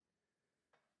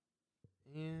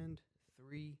And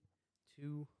three,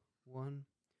 two, one.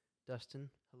 Dustin,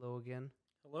 hello again.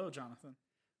 Hello, Jonathan.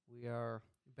 We are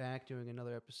back doing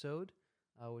another episode,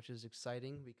 which is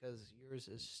exciting because yours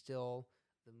is still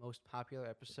the most popular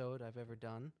episode I've ever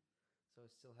done. So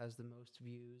it still has the most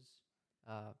views,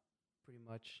 pretty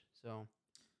much. So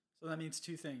that means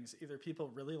two things. Either people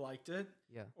really liked it,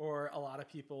 Yeah, or a lot of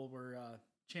people were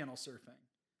channel surfing.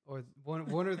 or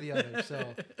one or the other.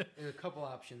 So there's a couple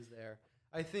options there.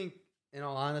 I think, in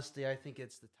all honesty, I think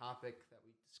it's the topic that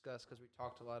we discussed because we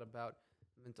talked a lot about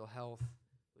mental health,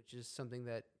 which is something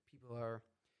that people are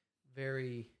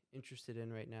very interested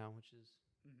in right now, which is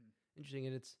interesting.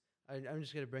 And I'm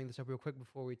just going to bring this up real quick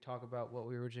before we talk about what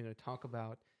we were originally going to talk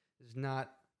about. Is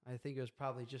not, I think it was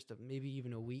probably just maybe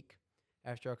even a week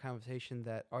after our conversation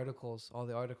that all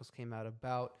the articles came out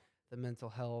about the mental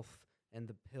health and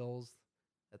the pills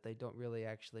that they don't really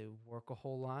actually work a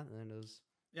whole lot. And it was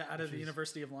out of the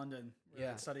University of London. Yeah.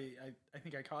 That study, I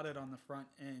think I caught it on the front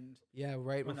end. Yeah,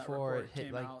 right when that before it report hit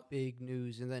came like out. big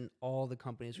news, and then all the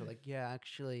companies were like, "Yeah,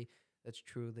 actually, that's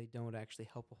true. They don't actually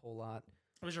help a whole lot."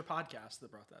 It was your podcast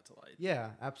that brought that to light.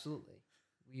 Yeah, absolutely.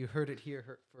 You heard it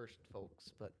here first,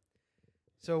 folks. But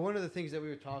so one of the things that we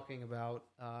were talking about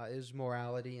is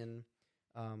morality and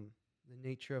the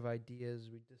nature of ideas.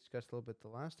 We discussed a little bit the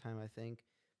last time, I think,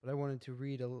 but I wanted to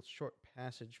read a little short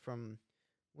passage from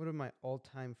one of my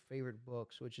all-time favorite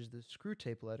books, which is the Screw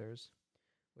Tape Letters,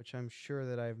 which I'm sure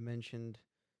that I've mentioned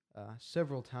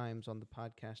several times on the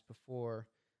podcast before,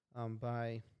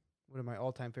 by one of my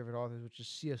all-time favorite authors, which is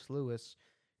C.S. Lewis.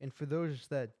 And for those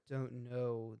that don't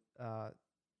know,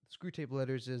 Screw Tape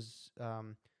Letters is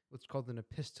what's called an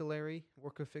epistolary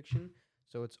work of fiction.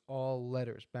 So it's all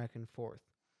letters back and forth.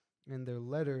 And they're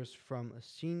letters from a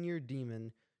senior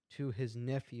demon to his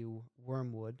nephew,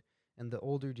 Wormwood. And the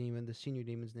older demon, the senior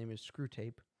demon's name is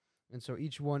Screwtape. And so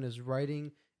each one is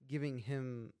writing, giving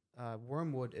him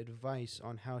Wormwood advice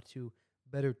on how to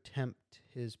better tempt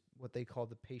his, what they call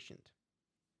the patient.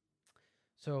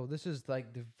 So this is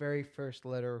like the very first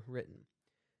letter written.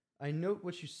 I note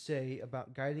what you say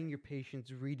about guiding your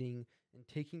patient's reading and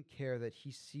taking care that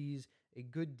he sees a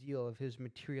good deal of his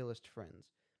materialist friends.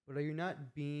 But are you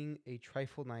not being a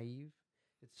trifle naive?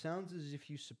 It sounds as if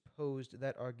you supposed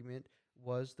that argument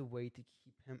was the way to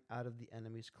keep him out of the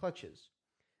enemy's clutches.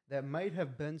 That might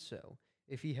have been so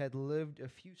if he had lived a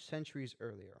few centuries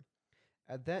earlier.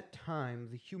 At that time,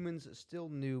 the humans still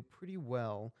knew pretty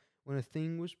well when a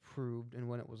thing was proved and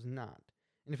when it was not.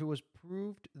 And if it was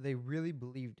proved, they really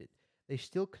believed it. They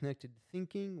still connected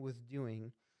thinking with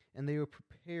doing, and they were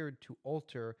prepared to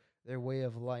alter their way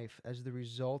of life as the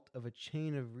result of a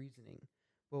chain of reasoning.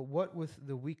 But what with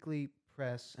the weekly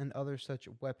press and other such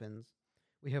weapons,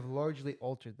 we have largely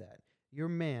altered that. Your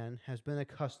man has been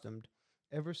accustomed,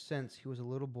 ever since he was a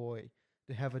little boy,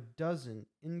 to have a dozen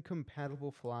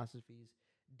incompatible philosophies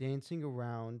dancing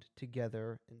around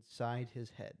together inside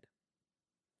his head.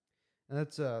 And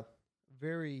that's a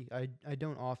very, I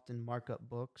don't often mark up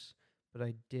books, but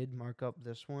I did mark up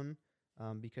this one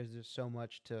because there's so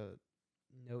much to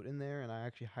note in there, and I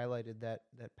actually highlighted that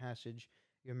passage.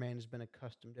 Your man has been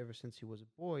accustomed ever since he was a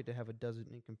boy to have a dozen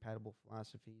incompatible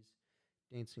philosophies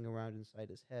dancing around inside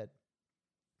his head.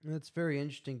 And it's very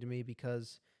interesting to me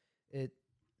because it,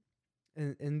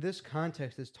 in this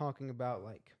context, is talking about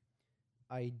like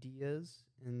ideas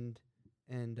and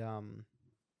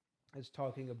is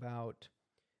talking about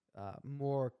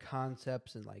more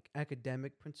concepts and like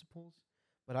academic principles.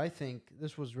 But I think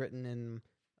this was written in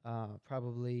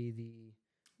probably the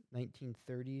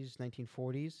 1930s,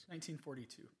 1940s.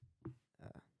 1942.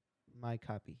 My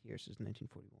copy here says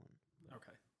 1941.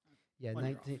 Okay. Yeah, Well,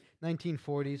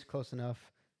 1940s, close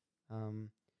enough. And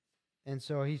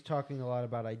so he's talking a lot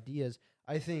about ideas.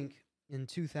 I think in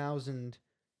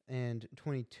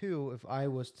 2022, if I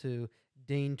was to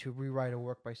deign to rewrite a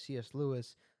work by C.S.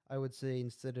 Lewis, I would say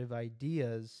instead of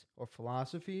ideas or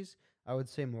philosophies, I would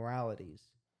say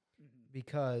moralities.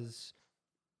 Because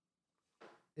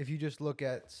if you just look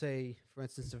at, say, for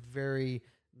instance, a very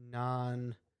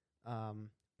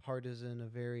non-partisan, a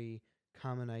very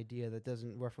common idea that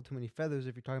doesn't ruffle too many feathers,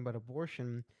 if you're talking about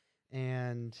abortion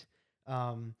and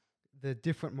the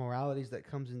different moralities that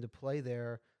comes into play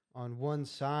there, on one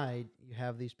side, you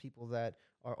have these people that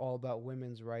are all about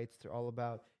women's rights. They're all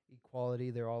about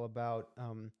equality. They're all about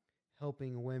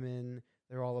helping women.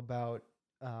 They're all about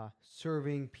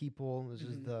serving people. This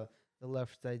is the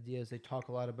left's ideas. They talk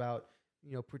a lot about,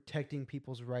 protecting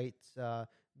people's rights,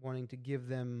 wanting to give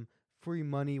them free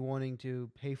money, wanting to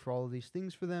pay for all of these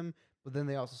things for them. But then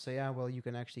they also say, well, you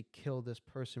can actually kill this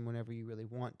person whenever you really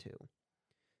want to.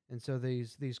 And so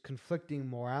these conflicting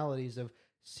moralities of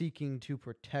seeking to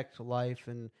protect life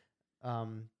and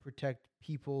protect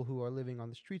people who are living on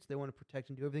the streets. They want to protect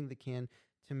and do everything they can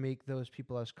to make those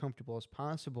people as comfortable as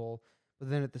possible. But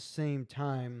then at the same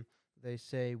time, they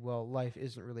say, well, life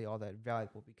isn't really all that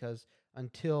valuable because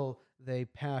until they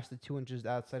pass the 2 inches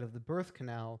outside of the birth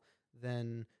canal,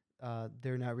 then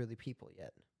they're not really people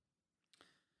yet.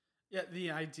 Yeah,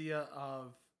 the idea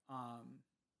of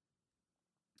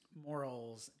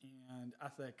morals and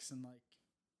ethics and like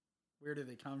where do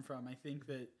they come from? I think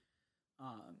that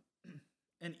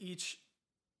in each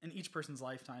person's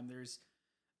lifetime,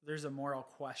 there's a moral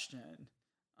question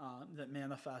that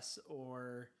manifests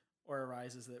or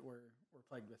arises that we're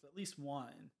plagued with, at least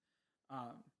one.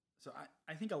 So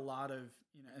I think a lot of,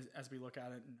 as we look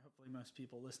at it, and hopefully most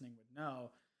people listening would know,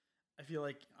 I feel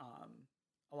like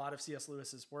a lot of C.S.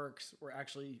 Lewis's works were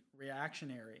actually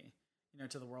reactionary,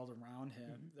 to the world around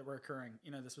him that were occurring.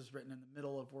 This was written in the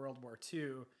middle of World War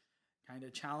II, kind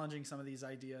of challenging some of these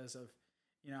ideas of,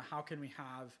 how can we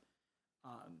have,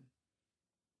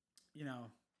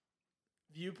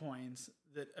 viewpoints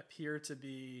that appear to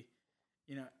be,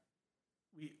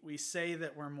 we say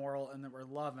that we're moral and that we're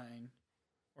loving,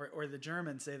 or the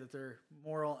Germans say that they're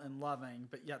moral and loving,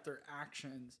 but yet their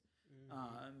actions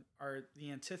are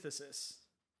the antithesis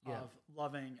of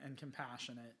loving and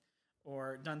compassionate,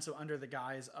 or done so under the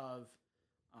guise of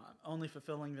only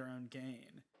fulfilling their own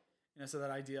gain. So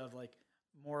that idea of like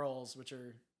morals, which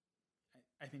are,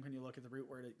 I think when you look at the root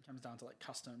word, it comes down to like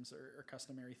customs or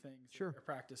customary things that are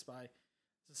practiced by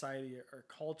society or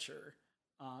culture,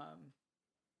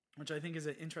 which I think is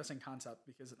an interesting concept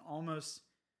because it almost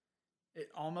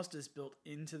is built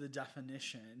into the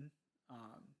definition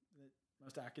that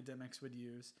most academics would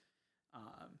use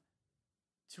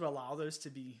to allow those to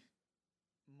be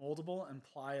moldable and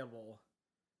pliable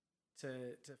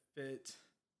to fit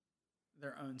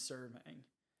their own serving,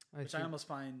 which I almost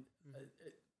find,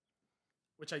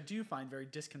 which I do find very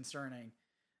disconcerting,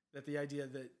 that the idea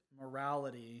that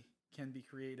morality can be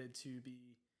created to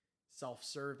be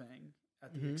self-serving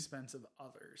at the expense of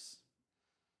others.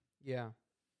 Yeah,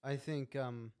 I think,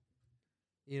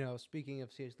 speaking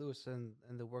of C.S. Lewis and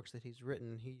the works that he's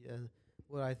written,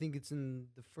 I think it's in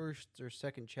the first or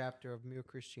second chapter of Mere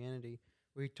Christianity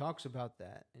where he talks about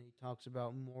that, and he talks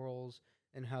about morals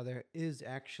and how there is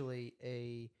actually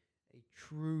a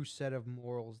true set of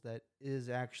morals that is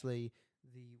actually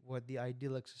what the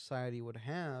idyllic society would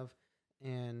have,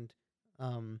 and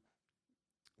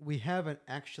we haven't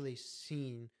actually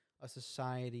seen a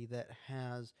society that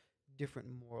has different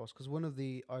morals, because one of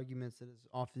the arguments that is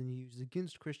often used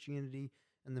against Christianity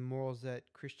and the morals that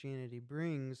Christianity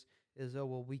brings is,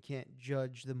 we can't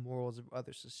judge the morals of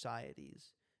other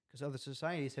societies because other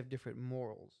societies have different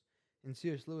morals. And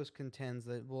C.S. Lewis contends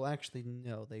that, actually,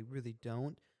 no, they really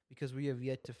don't, because we have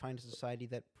yet to find a society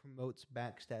that promotes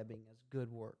backstabbing as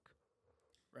good work.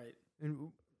 Right.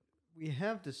 And we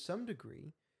have to some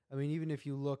degree. I mean, even if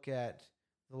you look at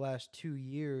the last 2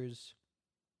 years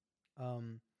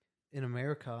in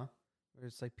America, where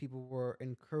it's like people were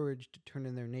encouraged to turn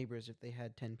in their neighbors if they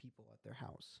had 10 people at their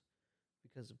house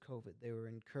because of COVID. They were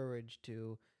encouraged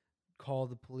to call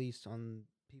the police on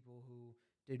people who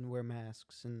didn't wear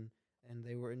masks, and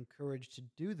they were encouraged to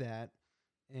do that.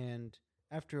 And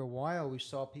after a while, we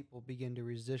saw people begin to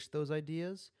resist those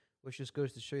ideas, which just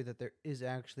goes to show you that there is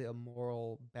actually a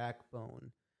moral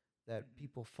backbone that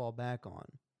people fall back on.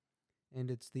 And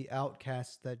it's the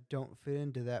outcasts that don't fit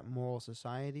into that moral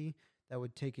society that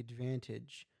would take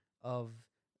advantage of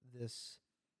this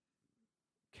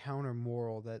counter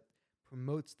moral that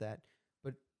promotes that.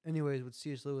 But anyways, what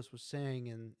C.S. Lewis was saying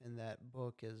in that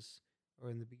book is, or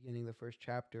in the beginning of the first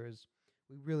chapter, is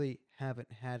we really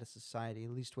haven't had a society,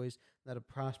 at least ways, not a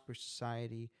prosperous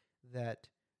society that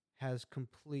has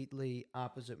completely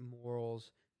opposite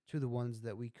morals to the ones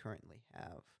that we currently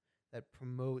have, that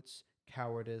promotes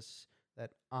cowardice,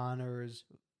 that honors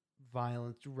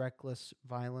violence, reckless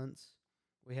violence.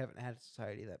 We haven't had a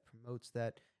society that promotes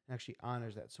that and actually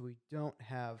honors that. So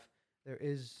there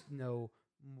is no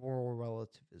moral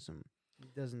relativism.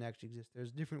 It doesn't actually exist.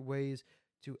 There's different ways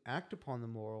to act upon the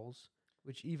morals,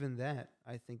 which even that,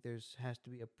 I think has to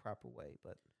be a proper way.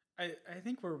 But I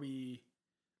think where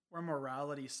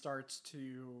morality starts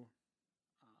to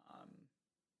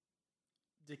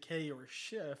decay or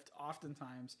shift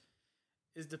oftentimes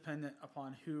is dependent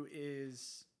upon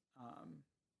who's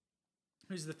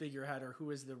the figurehead or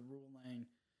who is the ruling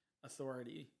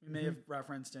authority. We may have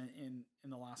referenced in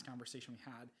the last conversation we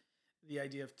had the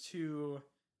idea of two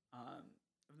of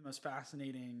the most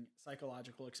fascinating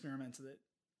psychological experiments that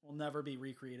will never be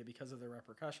recreated because of the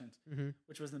repercussions,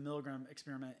 which was the Milgram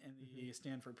experiment in the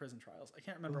Stanford prison trials. I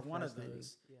can't remember one of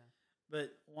those,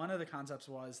 but one of the concepts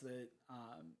was that,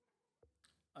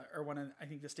 I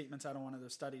think the statements out of one of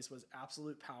those studies was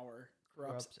absolute power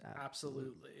corrupts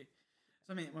absolutely.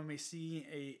 So I mean, when we see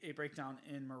a breakdown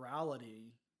in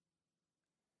morality,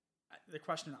 the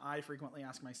question I frequently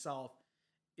ask myself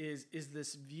is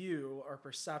this view or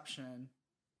perception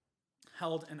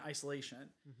held in isolation?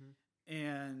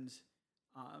 And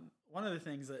one of the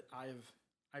things that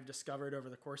I've discovered over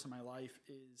the course of my life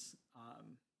is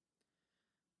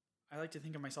I like to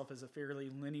think of myself as a fairly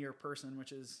linear person,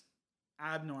 which is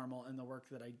abnormal in the work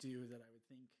that I do, that I would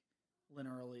think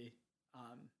linearly,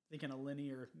 think in a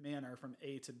linear manner from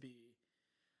A to B.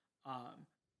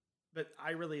 But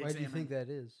I really Why do you think that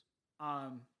is?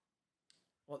 Well,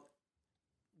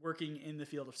 working in the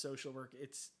field of social work,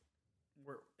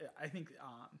 I think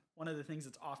one of the things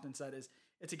that's often said is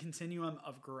it's a continuum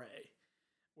of gray,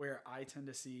 where I tend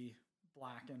to see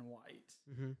black and white.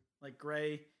 Like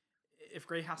gray, if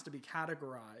gray has to be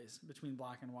categorized between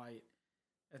black and white,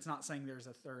 it's not saying there's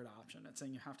a third option. It's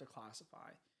saying you have to classify.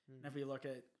 And if we look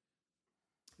at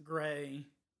gray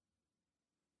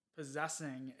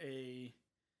possessing a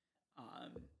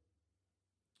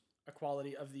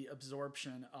quality of the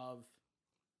absorption of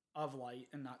light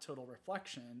and not total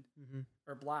reflection,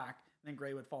 or black, then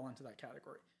gray would fall into that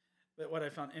category. But what I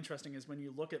found interesting is when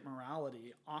you look at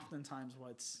morality, oftentimes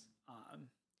what's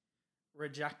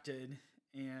rejected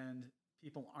and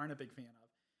people aren't a big fan of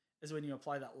is when you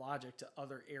apply that logic to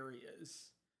other areas.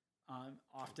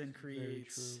 Often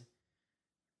creates,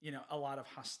 a lot of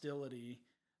hostility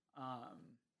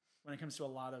when it comes to a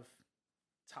lot of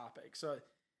topics. So,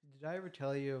 did I ever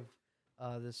tell you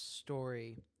of this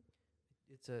story?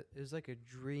 It was like a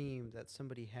dream that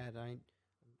somebody had. I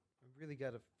really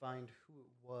got to find who it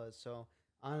was. So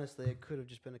honestly, it could have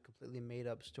just been a completely made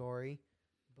up story,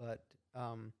 but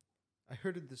I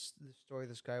heard of this story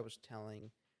this guy was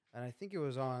telling, and I think it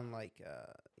was on either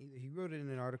he wrote it in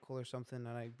an article or something,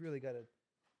 and I really got to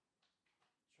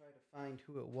try to find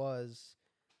who it was.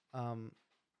 There's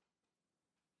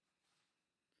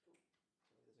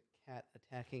a cat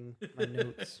attacking my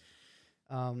notes.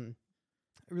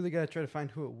 I really got to try to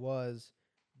find who it was,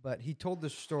 but he told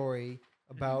this story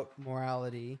about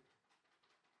morality.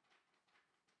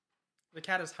 The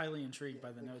cat is highly intrigued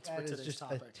by the notes for today's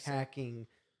topic. It's just attacking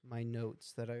my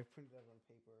notes that I printed out on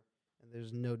paper, and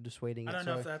there's no dissuading it. I don't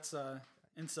know if that's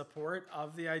in support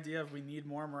of the idea of we need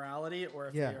more morality, or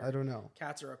if I don't know.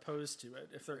 Cats are opposed to it,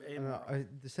 if they're amoral.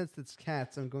 The sense that it's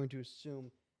cats, I'm going to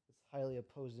assume it's highly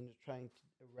opposed and trying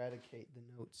to eradicate the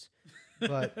notes.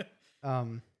 But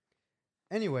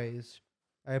anyways,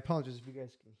 I apologize if you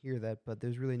guys can hear that, but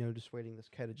there's really no dissuading this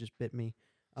cat. It just bit me.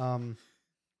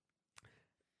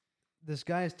 This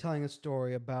guy is telling a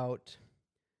story about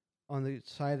on the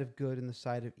side of good and the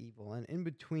side of evil, and in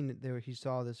between it, there he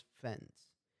saw this fence,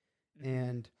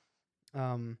 and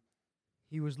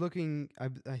he was looking.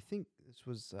 I think this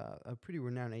was a pretty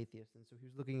renowned atheist, and so he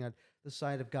was looking at the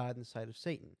side of God and the side of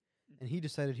Satan, and he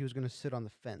decided he was going to sit on the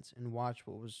fence and watch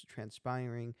what was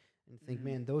transpiring and think,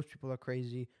 man, those people are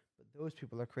crazy, but those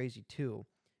people are crazy too.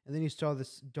 And then he saw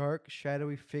this dark,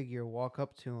 shadowy figure walk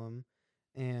up to him,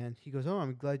 and he goes, "Oh,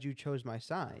 I'm glad you chose my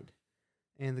side."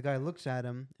 And the guy looks at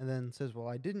him and then says, "Well,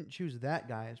 I didn't choose that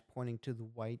guy," as pointing to the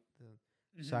white,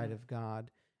 the side of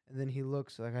God. And then he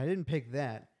looks like, "I didn't pick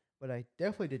that, but I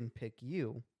definitely didn't pick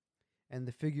you." And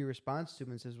the figure responds to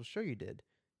him and says, "Well, sure you did.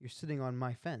 You're sitting on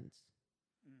my fence."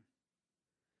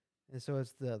 And so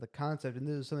it's the concept, and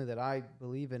this is something that I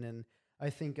believe in, and I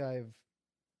think I've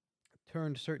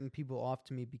turned certain people off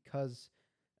to me because,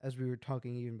 as we were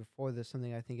talking even before this,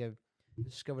 something I think I've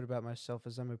discovered about myself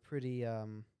is I'm a pretty, I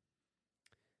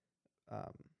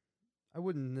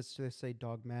wouldn't necessarily say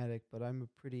dogmatic, but I'm a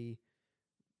pretty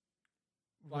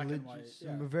black and white.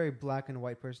 Yeah. I'm a very black and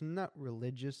white person, not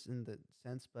religious in the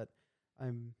sense, but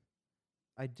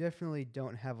I definitely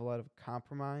don't have a lot of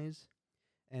compromise.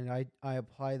 And I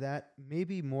apply that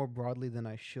maybe more broadly than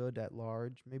I should at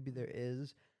large. Maybe there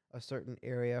is a certain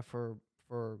area for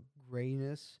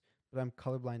grayness, but I'm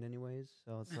colorblind anyways,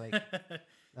 so it's like,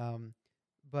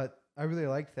 but I really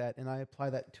like that, and I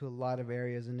apply that to a lot of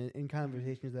areas. And in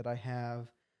conversations that I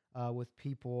have with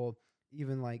people,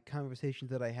 even like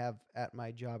conversations that I have at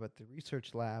my job at the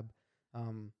research lab,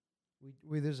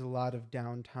 we there's a lot of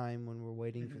downtime when we're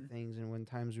waiting for things and when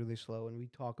time's really slow, and we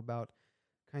talk about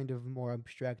kind of more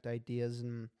abstract ideas.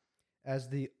 And as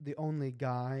the only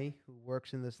guy who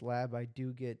works in this lab, I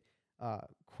do get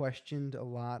questioned a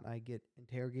lot. I get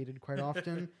interrogated quite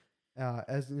often,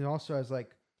 and also as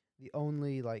like the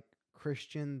only like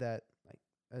Christian that, like,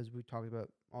 as we talked about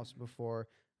also before,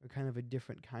 are kind of a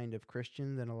different kind of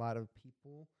Christian than a lot of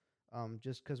people.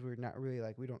 Just because we're not really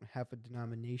like, we don't have a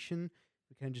denomination,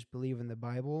 we kind of just believe in the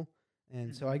Bible,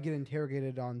 and so I get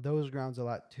interrogated on those grounds a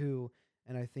lot too.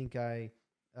 And I think I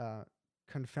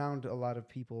confound a lot of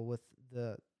people with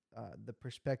the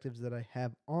perspectives that I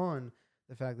have on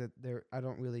the fact that I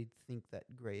don't really think that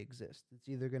gray exists. It's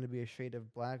either going to be a shade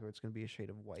of black or it's going to be a shade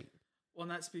of white. Well,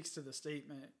 and that speaks to the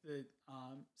statement that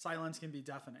silence can be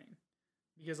deafening,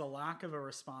 because a lack of a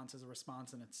response is a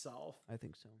response in itself. I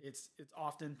think so. It's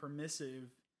often permissive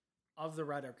of the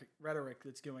rhetoric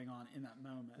that's going on in that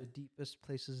moment. The deepest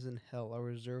places in hell are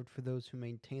reserved for those who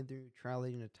maintain their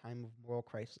neutrality in a time of moral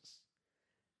crisis.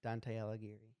 Dante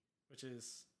Alighieri. Which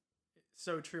is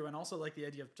so true. And also, like, the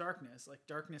idea of darkness. Like,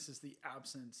 darkness is the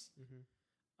absence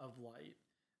of light.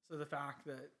 So the fact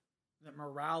that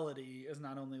morality is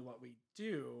not only what we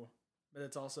do, but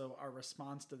it's also our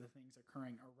response to the things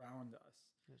occurring around us.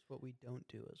 It's what we don't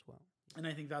do as well. And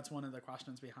I think that's one of the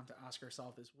questions we have to ask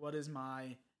ourselves is, what is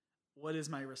my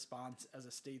response as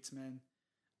a statesman,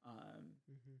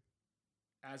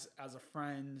 as a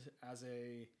friend, as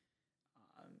a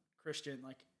Christian?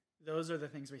 Like, those are the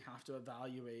things we have to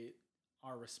evaluate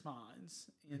our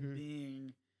response in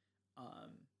being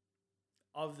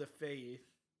of the faith.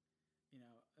 You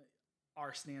know,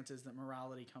 our stance is that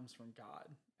morality comes from God,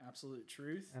 absolute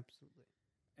truth, absolutely,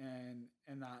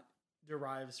 and that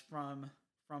derives from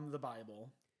the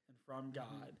Bible and from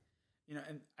God. You know,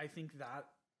 and I think that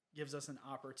gives us an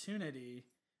opportunity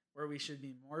where we should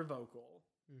be more vocal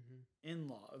in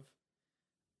love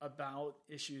about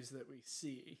issues that we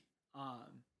see,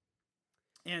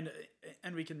 and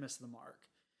we can miss the mark.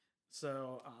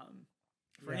 So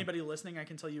for anybody listening, I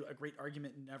can tell you a great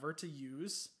argument never to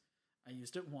use. I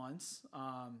used it once,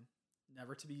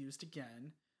 never to be used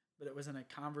again, but it was in a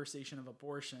conversation of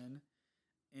abortion,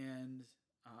 and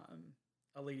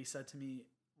a lady said to me,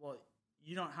 well,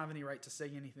 you don't have any right to say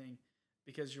anything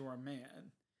because you're a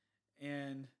man.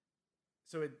 And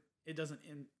so it doesn't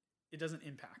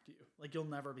impact you. Like, you'll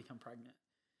never become pregnant.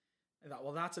 I thought,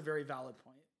 well, that's a very valid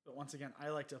point. But once again, I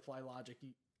like to apply logic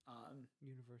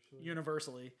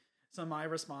universally. So my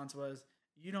response was,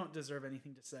 you don't deserve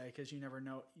anything to say because you've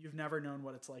never known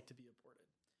what it's like to be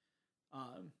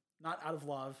aborted. Not out of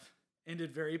love,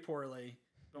 ended very poorly.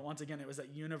 But once again, it was that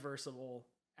universal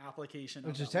application,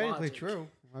 which is technically true.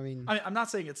 I mean, I'm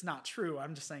not saying it's not true.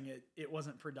 I'm just saying it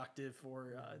wasn't productive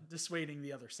for dissuading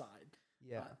the other side.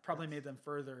 Yeah, probably made them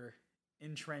further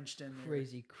entrenched in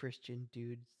crazy Christian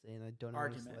dudes saying I don't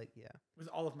argument. Know what it's like. Yeah, with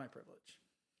all of my privilege.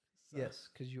 So. Yes,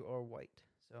 because you are white,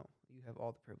 so you have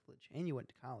all the privilege, and you went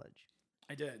to college.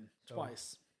 I did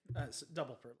twice.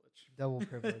 Double privilege. Double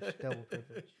privilege. Double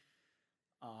privilege.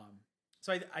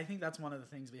 So I think that's one of the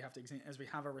things we have to examine as we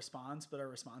have a response, but our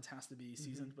response has to be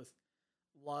seasoned with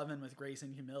love and with grace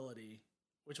and humility,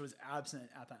 which was absent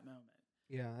at that moment.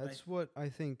 Yeah, that's what I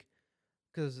think,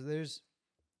 because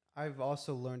I've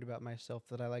also learned about myself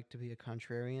that I like to be a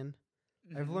contrarian.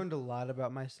 I've learned a lot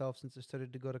about myself since I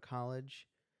started to go to college.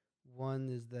 One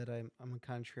is that I'm a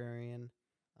contrarian.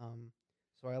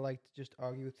 So I like to just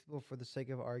argue with people for the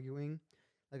sake of arguing.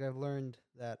 Like, I've learned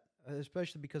that,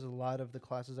 especially because a lot of the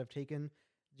classes I've taken,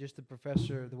 just the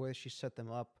professor, the way she set them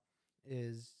up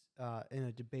is in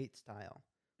a debate style.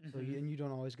 So you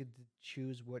don't always get to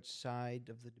choose which side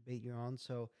of the debate you're on.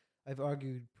 So I've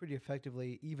argued pretty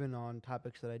effectively, even on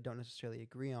topics that I don't necessarily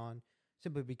agree on,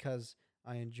 simply because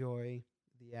I enjoy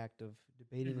the act of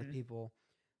debating with people.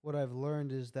 What I've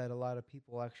learned is that a lot of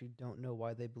people actually don't know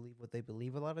why they believe what they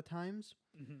believe a lot of times,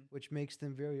 which makes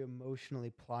them very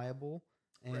emotionally pliable.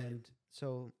 And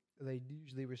so they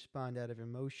usually respond out of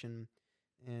emotion,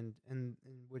 and in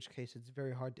which case it's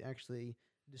very hard to actually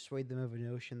dissuade them of a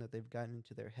notion that they've gotten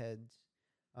into their heads,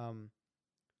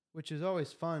 which is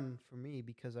always fun for me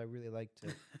because I really like to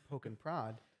poke and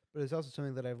prod. But it's also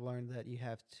something that I've learned that you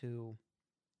have to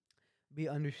be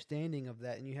understanding of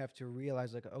that, and you have to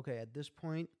realize, like, okay, at this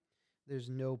point, there's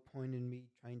no point in me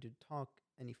trying to talk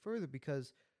any further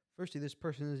because, firstly, this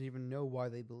person doesn't even know why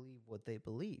they believe what they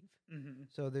believe.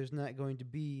 So there's not going to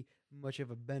be much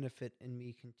of a benefit in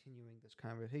me continuing this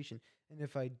conversation. And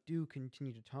if I do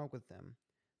continue to talk with them,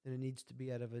 then it needs to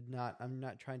be out of I'm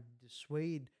not trying to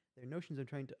dissuade their notions. I'm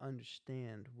trying to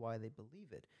understand why they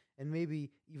believe it, and maybe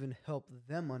even help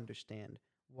them understand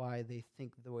why they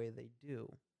think the way they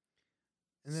do.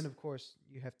 And then, of course,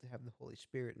 you have to have the Holy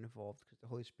Spirit involved, because the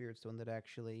Holy Spirit's the one that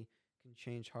actually can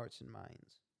change hearts and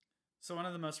minds. So one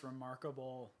of the most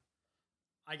remarkable,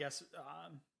 I guess,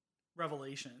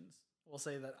 revelations, we'll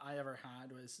say, that I ever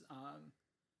had was,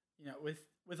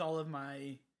 with all of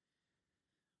my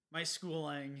my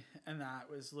schooling and that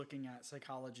was looking at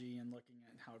psychology and looking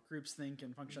at how groups think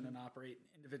and function and operate,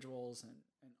 individuals and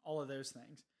all of those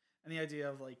things. And the idea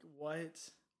of like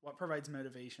what provides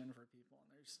motivation for people.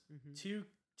 And there's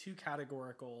two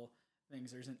categorical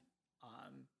things. There's an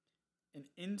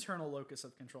internal locus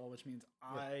of control, which means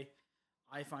I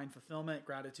find fulfillment,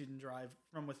 gratitude, and drive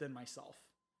from within myself.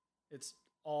 It's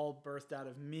all birthed out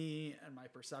of me and my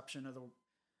perception of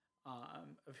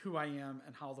who I am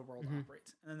and how the world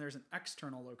operates. And then there's an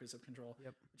external locus of control,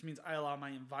 which means I allow my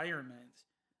environment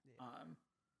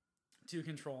to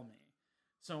control me.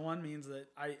 So one means that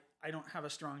I don't have a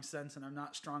strong sense and I'm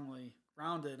not strongly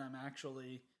grounded. I'm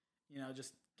actually,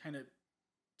 just kind of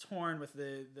torn with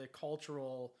the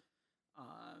cultural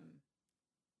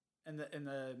and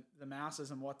the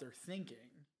masses and what they're thinking.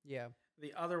 Yeah.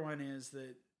 The other one is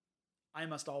that I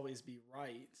must always be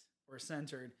right or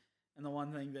centered. And the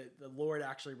one thing that the Lord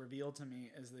actually revealed to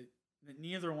me is that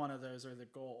neither one of those are the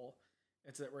goal.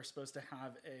 It's that we're supposed to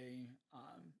have a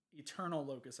eternal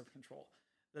locus of control,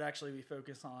 that actually we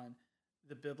focus on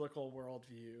the biblical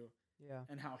worldview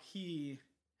and how He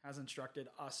has instructed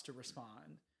us to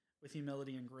respond with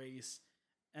humility and grace,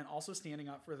 and also standing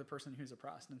up for the person who's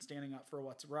oppressed and standing up for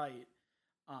what's right.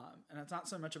 And it's not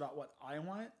so much about what I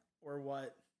want or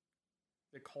what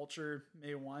the culture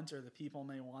may want or the people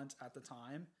may want at the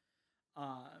time.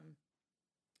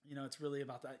 It's really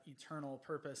about that eternal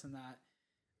purpose and that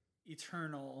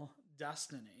eternal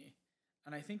destiny.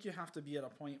 And I think you have to be at a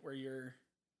point where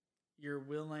you're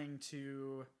willing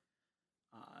to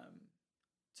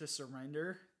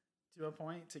surrender to a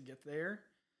point to get there,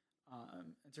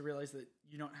 and to realize that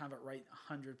you don't have it right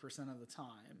 100% of the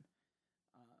time,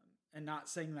 and not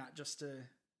saying that just to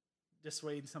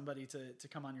dissuade somebody to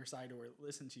come on your side or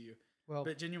listen to you,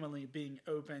 but genuinely being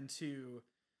open to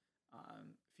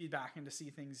feedback and to see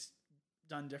things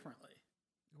done differently.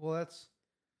 Well, that's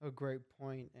a great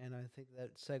point, and I think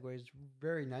that segues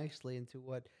very nicely into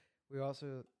what we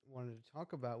also wanted to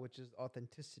talk about, which is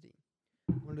authenticity.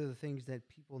 One of the things that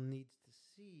people need to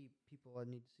see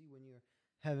when you're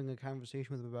having a conversation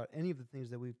with them about any of the things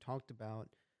that we've talked about,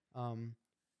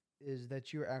 is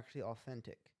that you're actually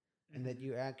authentic, and that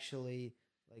you actually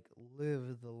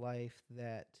live the life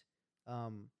that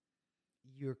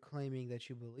you're claiming that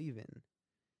you believe in.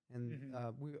 And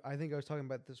I think I was talking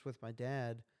about this with my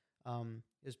dad.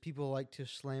 Is people like to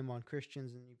slam on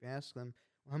Christians, and you ask them,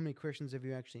 well, how many Christians have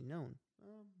you actually known?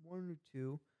 One or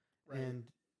two. Right. And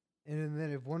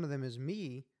then if one of them is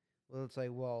me, well, it's like,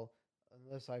 well,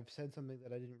 unless I've said something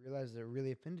that I didn't realize that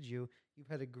really offended you, you've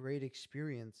had a great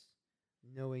experience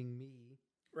knowing me.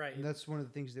 Right. And that's one of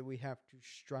the things that we have to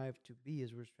strive to be,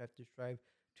 is we have to strive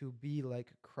to be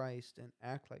like Christ and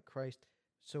act like Christ.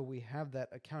 So we have that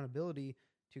accountability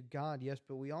to God, yes,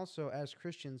 but we also, as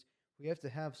Christians, we have to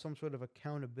have some sort of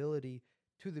accountability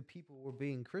to the people we're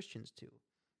being Christians to.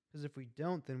 Because if we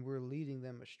don't, then we're leading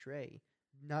them astray,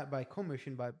 not by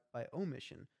commission, by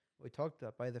omission. We talked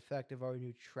about by the fact of our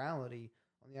neutrality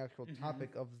on the actual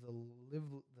topic of the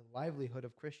livelihood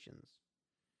of Christians.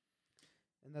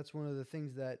 And that's one of the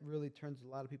things that really turns a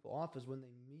lot of people off, is when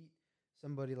they meet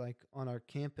somebody like on our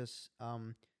campus.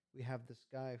 We have this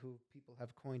guy who people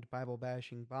have coined Bible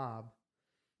bashing Bob,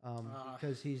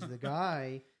 because he's the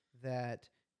guy that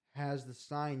has the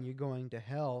sign, "You're going to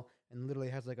hell," and literally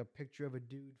has like a picture of a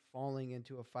dude falling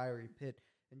into a fiery pit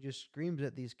and just screams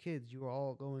at these kids, "You are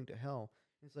all going to hell."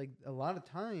 It's like a lot of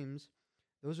times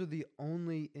those are the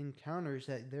only encounters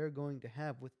that they're going to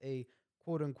have with a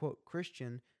quote unquote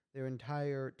Christian their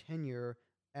entire tenure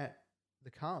at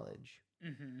the college.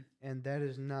 And that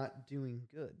is not doing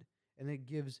good. And it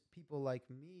gives people like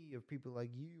me, or people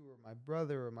like you, or my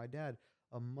brother, or my dad,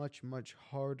 a much, much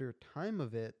harder time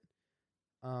of it,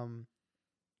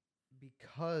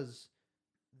 because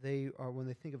they are, when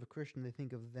they think of a Christian, they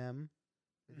think of them,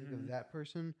 they think of that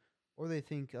person, or they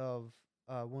think of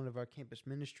one of our campus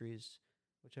ministries,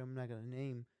 which I'm not going to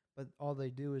name, but all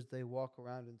they do is they walk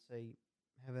around and say,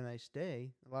 "Have a nice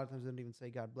day." A lot of times they don't even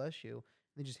say, "God bless you."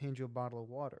 They just hand you a bottle of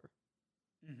water.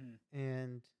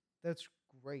 And that's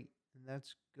great, and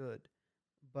that's good.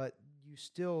 But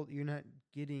you're not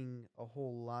getting a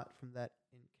whole lot from that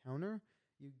encounter.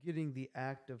 You're getting the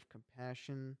act of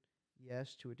compassion,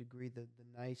 yes, to a degree, the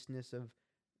niceness of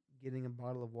getting a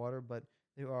bottle of water, but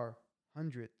there are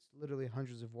literally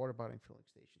hundreds of water bottling filling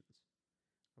stations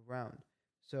around.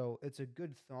 So it's a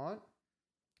good thought,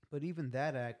 but even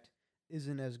that act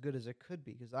isn't as good as it could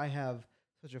be, because I have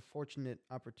such a fortunate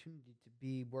opportunity to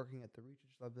be working at the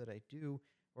research lab that I do,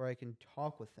 where I can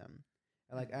talk with them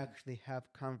and actually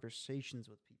have conversations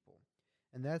with people.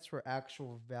 And that's where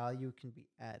actual value can be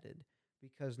added.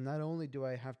 because not only do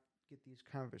I have to get these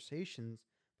conversations,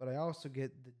 but I also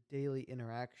get the daily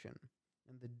interaction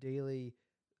and the daily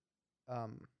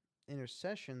um,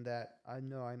 intercession that I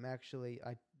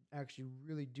actually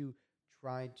really do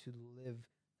try to live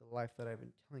the life that I've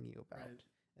been telling you about. Right.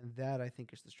 And that I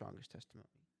think is the strongest testimony.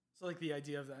 So like the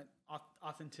idea of that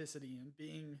authenticity and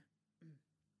being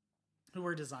who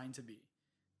we're designed to be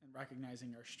and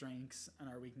recognizing our strengths and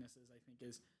our weaknesses, I think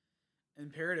is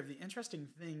imperative. The interesting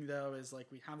thing though is like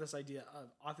we have this idea of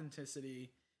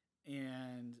authenticity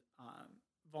and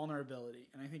vulnerability.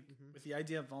 And I think with the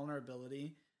idea of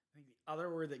vulnerability, I think the other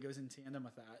word that goes in tandem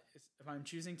with that is if I'm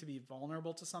choosing to be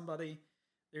vulnerable to somebody,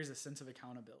 there's a sense of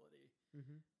accountability.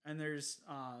 And there's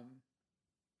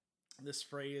this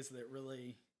phrase that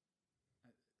really,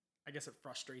 I guess it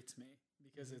frustrates me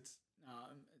because it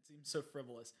seems so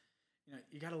frivolous. You know,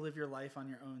 you got to live your life on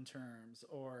your own terms,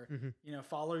 or you know,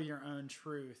 follow your own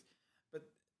truth. But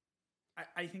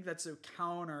I think that's so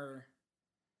counter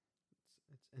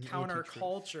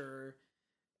culture.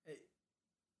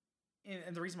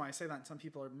 And the reason why I say that, some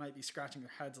people might be scratching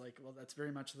their heads like, well, that's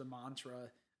very much the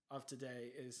mantra of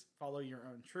today is follow your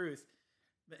own truth.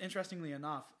 But interestingly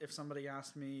enough, if somebody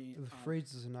asked me... The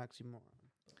phrase is an oxymoron.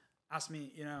 Asked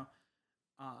me, you know,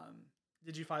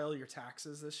 did you file your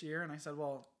taxes this year? And I said,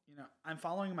 well, you know, I'm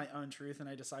following my own truth, and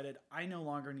I decided I no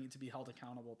longer need to be held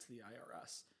accountable to the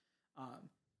IRS.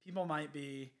 People might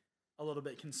be a little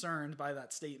bit concerned by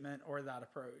that statement or that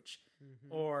approach.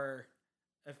 Or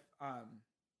if...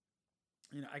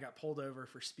 you know, I got pulled over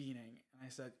for speeding, and I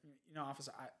said, you know,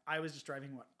 officer, I was just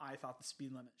driving what I thought the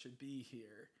speed limit should be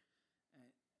here,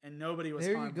 and nobody was.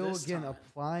 There you go again,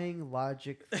 applying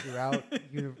logic throughout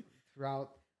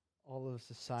throughout all of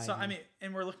society. So I mean,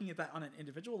 and we're looking at that on an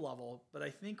individual level, but I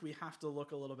think we have to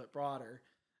look a little bit broader.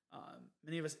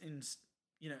 Many of us in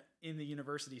the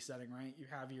university setting, right? You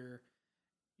have your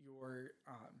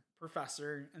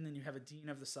professor, and then you have a dean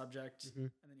of the subject, and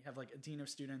then you have like a dean of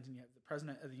students, and you have the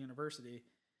president of the university.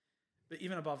 But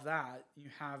even above that, you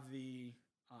have the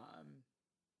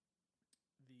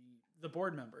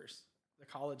board members, the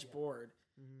college board,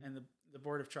 and the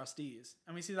board of trustees,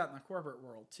 and we see that in the corporate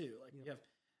world too. Like you have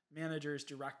managers,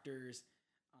 directors,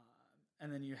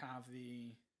 and then you have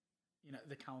the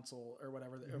council or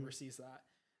whatever that oversees that.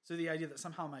 So the idea that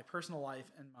somehow my personal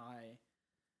life and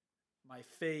my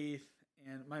faith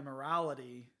and my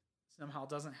morality somehow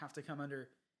doesn't have to come under,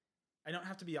 I don't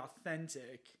have to be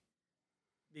authentic,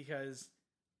 because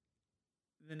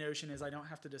the notion is I don't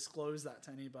have to disclose that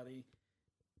to anybody,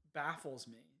 baffles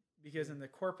me. Because in the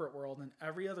corporate world and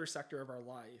every other sector of our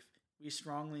life, we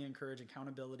strongly encourage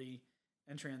accountability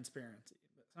and transparency.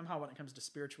 But somehow when it comes to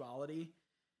spirituality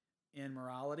and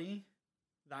morality,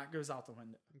 that goes out the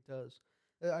window. It does.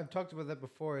 I've talked about that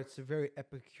before. It's a very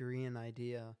Epicurean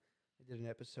idea. I did an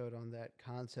episode on that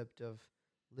concept of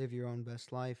live your own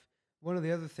best life. One of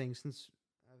the other things, since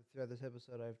throughout this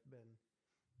episode I've been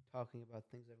talking about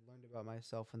things I've learned about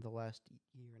myself in the last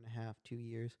year and a half, 2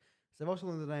 years, is I've also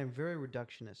learned that I am very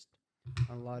reductionist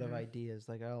on a lot of ideas.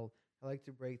 Like I like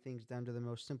to break things down to the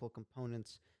most simple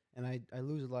components, and I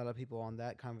lose a lot of people on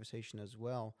that conversation as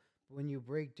well. But when you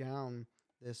break down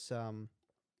this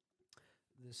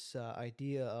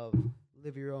idea of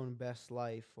live your own best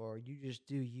life, or you just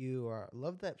do you, or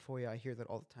love that for you. I hear that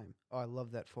all the time. Oh, I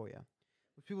love that for you.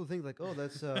 Which people think like, oh,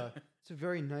 that's it's a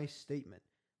very nice statement.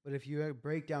 But if you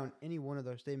break down any one of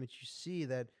those statements, you see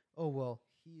that, oh, well,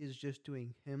 he is just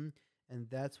doing him, and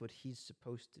that's what he's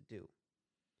supposed to do.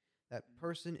 That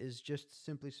person is just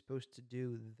simply supposed to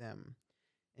do them.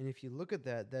 And if you look at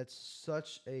that, that's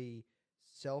such a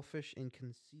selfish and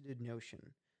conceited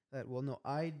notion that, well, no,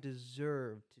 I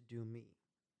deserve to do me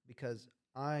because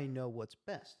I know what's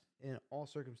best in all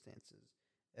circumstances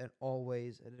and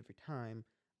always at every time.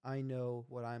 I know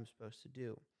what I'm supposed to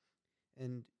do.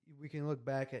 And we can look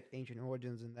back at ancient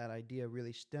origins, and that idea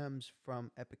really stems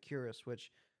from Epicurus,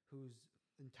 whose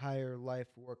entire life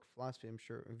work philosophy, I'm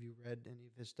sure, have you read any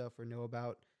of his stuff or know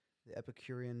about the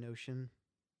Epicurean notion?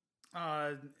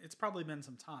 It's probably been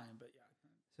some time, but yeah.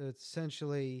 So it's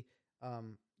essentially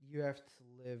you have to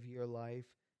live your life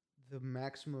the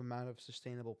maximum amount of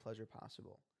sustainable pleasure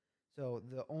possible. So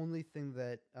the only thing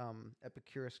that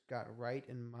Epicurus got right,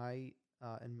 in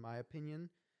my opinion,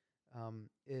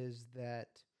 is that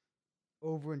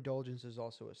overindulgence is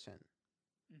also a sin,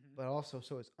 but also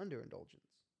so is underindulgence.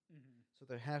 So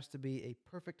there has to be a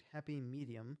perfect happy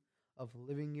medium of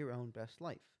living your own best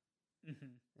life.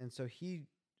 And so he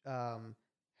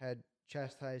had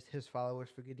chastised his followers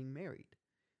for getting married,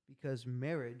 because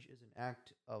marriage is an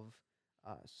act of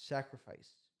sacrifice.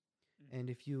 And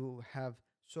if you have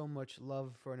so much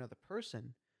love for another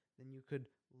person, then you could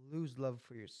lose love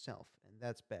for yourself, and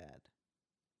that's bad.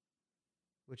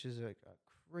 Which is a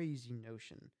crazy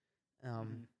notion.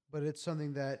 Mhm. But it's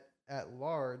something that, at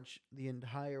large, the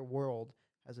entire world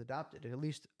has adopted, at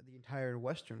least the entire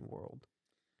Western world.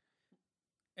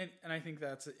 And I think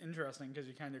that's interesting because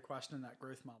you kind of question that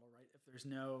growth model, right? If there's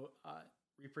no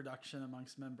reproduction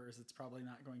amongst members, it's probably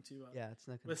not going to It's not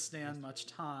going to withstand much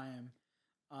time.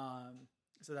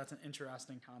 So that's an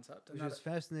interesting concept. Which is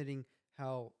fascinating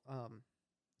how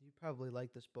you probably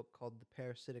like this book called The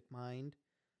Parasitic Mind.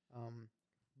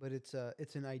 But it's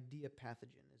an idea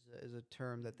pathogen is a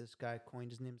term that this guy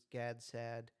coined. His name's Gad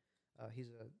Sad. He's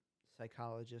a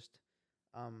psychologist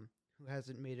who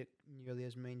hasn't made it nearly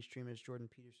as mainstream as Jordan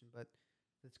Peterson, but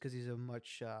that's because he's a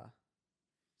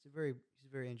very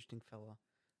interesting fellow.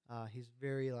 He's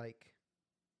very like,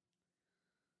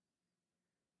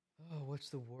 oh, what's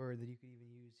the word that you could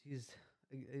even use? He's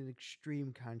an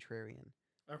extreme contrarian.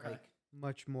 Okay. Like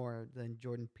much more than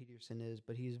Jordan Peterson is,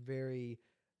 but he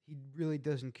really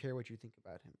doesn't care what you think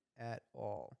about him at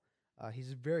all.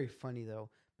 He's very funny though,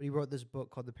 but he wrote this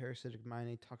book called The Parasitic Mind,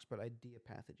 and he talks about idea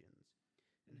pathogens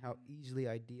and how easily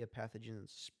idea pathogens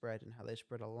spread and how they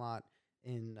spread a lot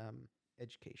in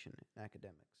education and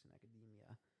academics and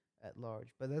academia at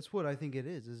large. But that's what I think it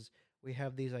is we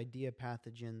have these idea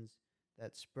pathogens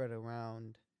that spread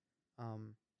around,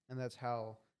 and that's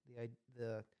how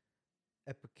the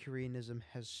Epicureanism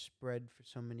has spread for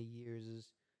so many years, is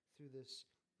through this,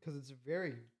 because it's a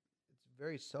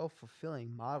very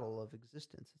self-fulfilling model of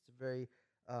existence. It's a very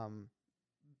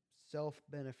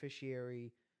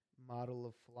self-beneficiary model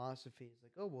of philosophy. It's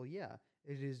like, oh well, yeah,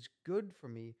 it is good for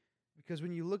me, because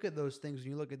when you look at those things,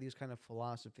 when you look at these kind of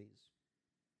philosophies,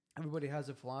 everybody has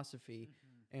a philosophy,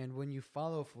 and when you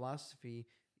follow philosophy,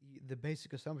 the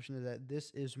basic assumption is that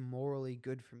this is morally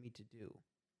good for me to do.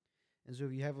 And so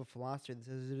if you have a philosophy that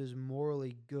says it is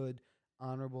morally good,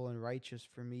 honorable, and righteous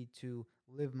for me to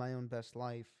live my own best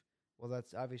life, well,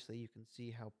 that's obviously, you can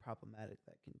see how problematic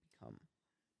that can become.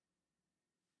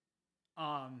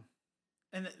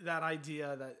 And that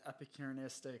idea, that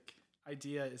Epicureanistic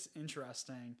idea, is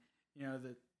interesting. You know,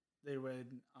 that they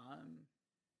would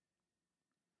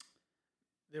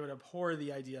abhor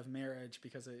the idea of marriage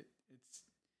because it's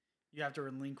you have to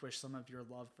relinquish some of your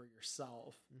love for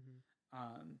yourself.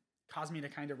 Caused me to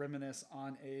kind of reminisce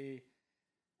on a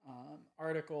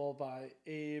article by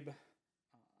Abe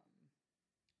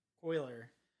Coiler,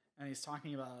 and he's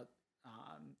talking about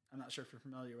I'm not sure if you're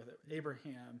familiar with it,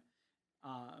 Abraham,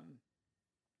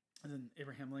 and then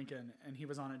Abraham Lincoln, and he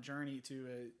was on a journey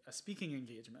to a speaking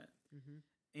engagement,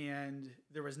 and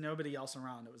there was nobody else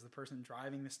around. It was the person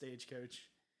driving the stagecoach,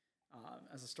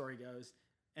 as the story goes,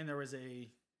 and there was a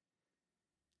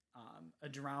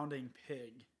drowning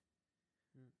pig.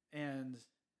 And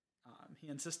he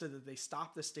insisted that they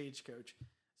stop the stagecoach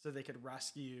so they could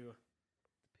rescue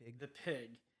the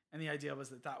pig. And the idea was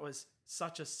that was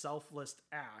such a selfless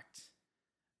act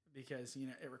because, you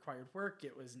know, it required work.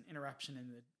 It was an interruption in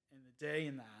the day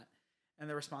and that. And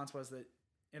the response was that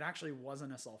it actually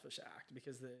wasn't a selfish act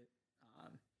because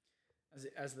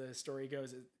as the story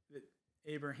goes, that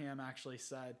Abraham actually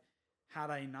said, had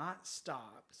I not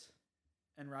stopped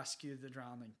and rescued the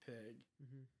drowning pig,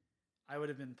 I would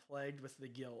have been plagued with the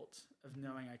guilt of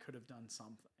knowing I could have done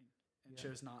something and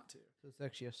chose not to. So it's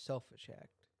actually a selfish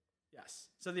act. Yes.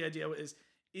 So the idea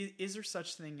is there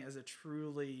such thing as a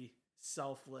truly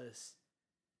selfless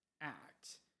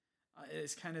act?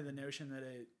 It's kind of the notion that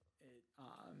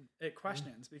it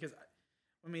questions, because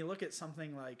when we look at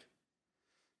something like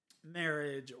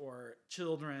marriage or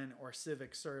children or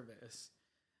civic service,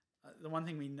 the one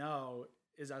thing we know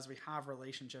is as we have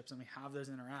relationships and we have those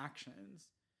interactions,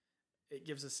 it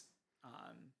gives us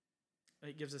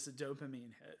a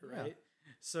dopamine hit, right? Yeah.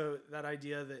 So that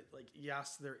idea that, like,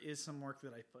 yes, there is some work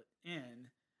that I put in,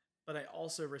 but I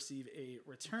also receive a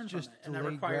return from it, and that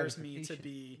requires me to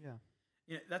be. Yeah.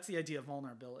 You know, that's the idea of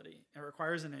vulnerability. It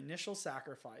requires an initial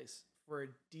sacrifice for a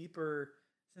deeper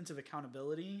sense of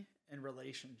accountability and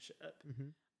relationship.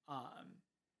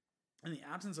 And the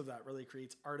absence of that really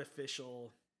creates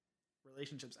artificial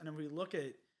relationships. And if we look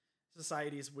at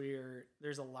societies where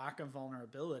there's a lack of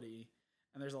vulnerability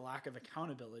and there's a lack of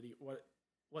accountability,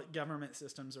 what government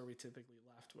systems are we typically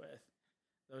left with?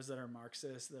 Those that are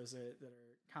Marxist, those that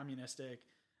are communistic,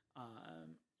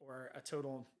 or a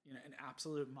total, you know, an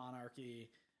absolute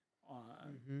monarchy,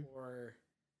 or,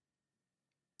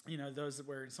 you know, those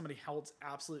where somebody holds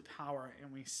absolute power,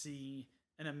 and we see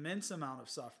an immense amount of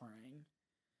suffering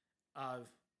of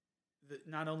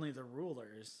not only the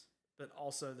rulers, but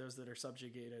also those that are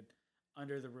subjugated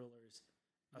under the ruler's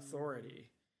authority.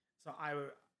 So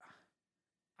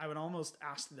I would almost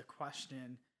ask the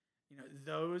question,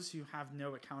 those who have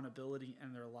no accountability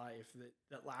in their life,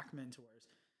 that lack mentors,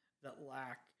 that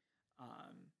lack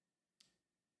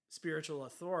spiritual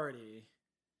authority,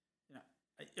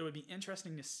 it would be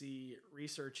interesting to see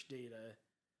research data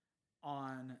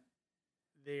on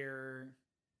their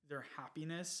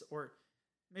happiness, or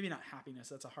maybe not happiness,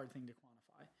 that's a hard thing to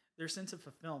quantify. Their sense of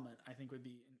fulfillment, I think, would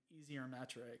be an easier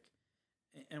metric,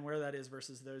 and where that is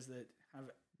versus those that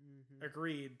have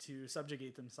agreed to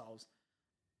subjugate themselves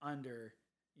under,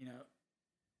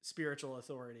 spiritual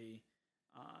authority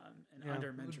and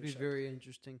under mentorship. It would be very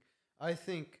interesting. I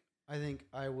think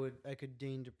I could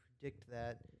deign to predict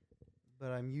that, but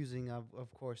I'm using,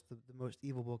 of course, the most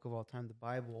evil book of all time, the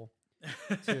Bible,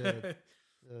 to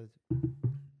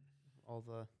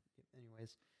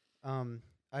anyways.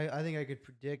 I think I could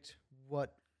predict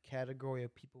what category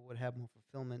of people would have more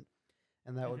fulfillment,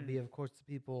 and that would be, of course, the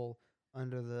people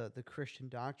under the Christian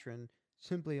doctrine,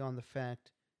 simply on the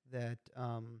fact that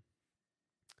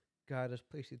God has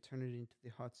placed eternity into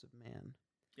the hearts of man.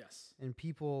 Yes. And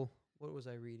people, what was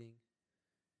I reading?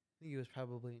 I think it was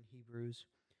probably in Hebrews.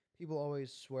 People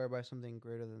always swear by something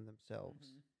greater than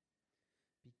themselves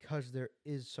because there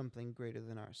is something greater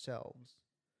than ourselves.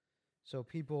 So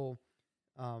people,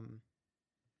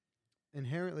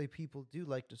 inherently, people do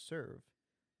like to serve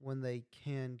when they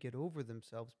can get over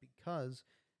themselves, because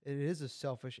it is a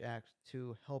selfish act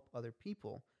to help other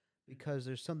people, because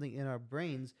there's something in our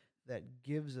brains that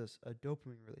gives us a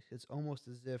dopamine release. It's almost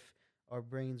as if our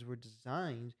brains were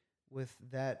designed with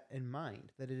that in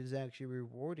mind, that it is actually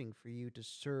rewarding for you to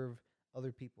serve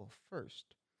other people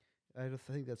first. I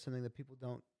think that's something that people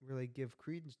don't really give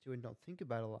credence to and don't think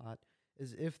about a lot,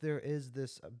 is if there is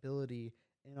this ability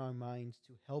in our minds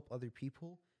to help other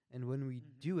people, and when we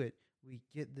do it, we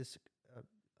get this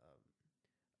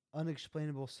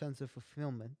unexplainable sense of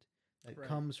fulfillment that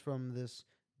comes from this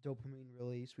dopamine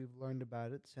release. We've learned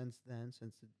about it since then,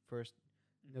 since the first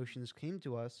notions came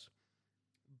to us,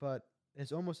 but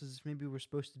it's almost as if maybe we're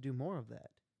supposed to do more of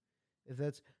that.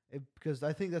 Because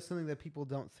I think that's something that people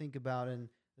don't think about in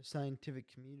the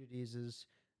scientific communities, is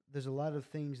there's a lot of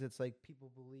things that's like people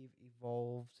believe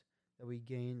evolved, that we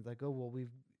gained, like, oh, well,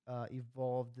 we've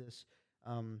evolved this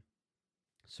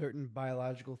certain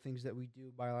biological things that we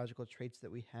do, biological traits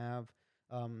that we have.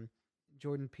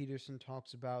 Jordan Peterson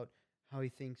talks about how he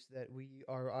thinks that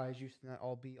our eyes used to not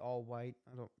all be all white.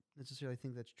 I don't necessarily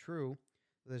think that's true.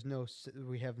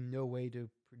 We have no way to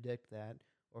predict that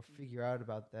or figure out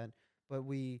about that, but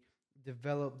we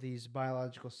develop these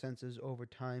biological senses over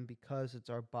time because it's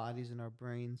our bodies and our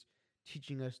brains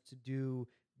teaching us to do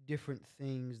different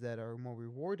things that are more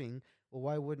rewarding. Well,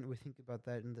 why wouldn't we think about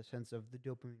that in the sense of the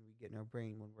dopamine we get in our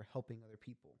brain when we're helping other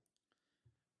people?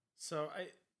 So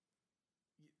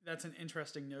that's an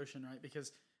interesting notion, right?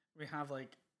 Because we have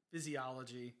like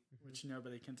physiology, which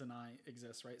nobody can deny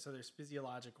exists, right? So there's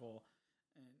physiological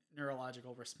and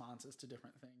neurological responses to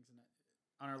different things. And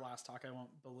on our last talk, I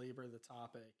won't belabor the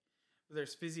topic, but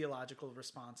there's physiological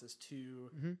responses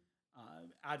to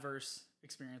adverse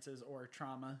experiences or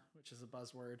trauma, which is a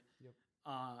buzzword. Yep.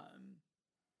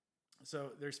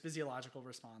 So there's physiological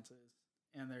responses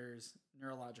and there's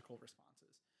neurological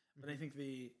responses. But I think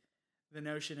the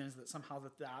notion is that somehow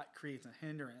that creates a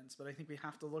hindrance. But I think we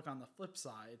have to look on the flip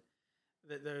side,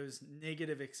 that those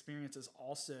negative experiences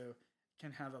also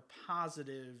can have a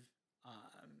positive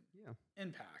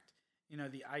impact.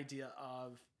 The idea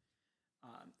of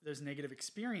those negative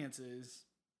experiences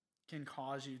can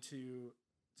cause you to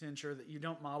ensure that you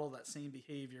don't model that same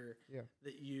behavior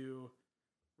that you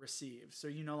receive. So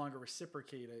you no longer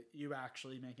reciprocate it. You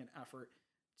actually make an effort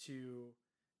to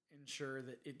ensure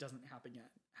that it doesn't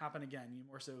happen again. You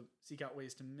more so seek out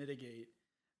ways to mitigate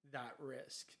that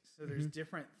risk. So there's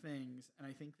different things, and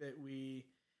I think that we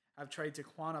have tried to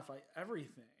quantify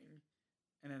everything,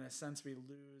 and in a sense we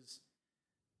lose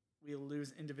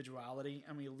individuality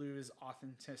and we lose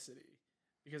authenticity,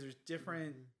 because there's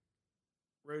different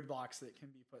roadblocks that can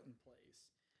be put in place.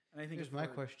 And I think here's my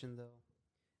question though: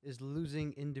 is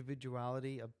losing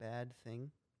individuality a bad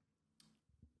thing?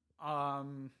 I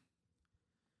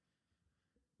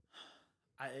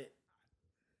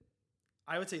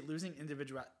would say losing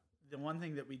individuality, the one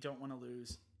thing that we don't want to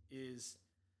lose is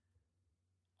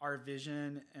our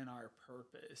vision and our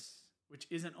purpose, which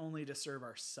isn't only to serve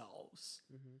ourselves.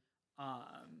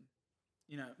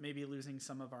 Maybe losing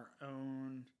some of our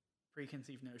own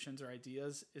preconceived notions or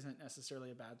ideas isn't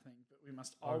necessarily a bad thing, but we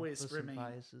must always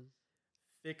remain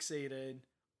fixated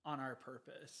on our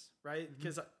purpose, right?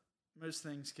 Because most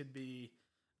things could be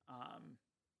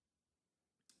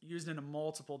used in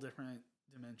multiple different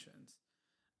dimensions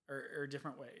or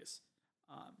different ways.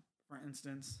 For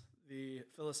instance, the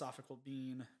philosophical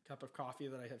bean cup of coffee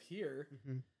that I have here,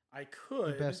 I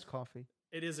could. The best coffee.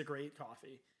 It is a great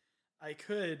coffee. I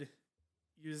could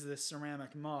use this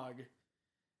ceramic mug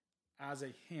as a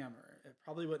hammer. It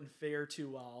probably wouldn't fare too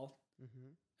well,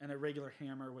 and a regular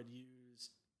hammer would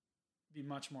be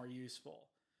much more useful.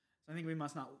 So I think we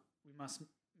must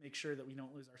make sure that we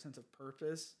don't lose our sense of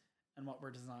purpose and what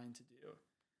we're designed to do.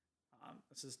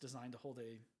 This is designed to hold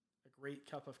a great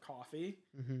cup of coffee,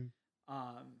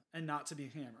 and not to be a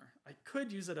hammer. I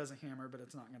could use it as a hammer, but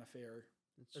it's not going to fare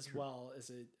well as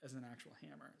an actual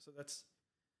hammer. So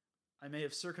I may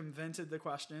have circumvented the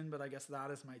question, but I guess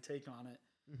that is my take on it.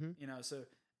 So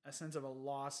a sense of a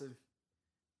loss of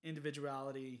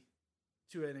individuality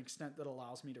to an extent that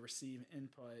allows me to receive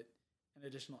input and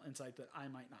additional insight that I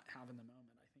might not have in the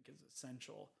moment, I think is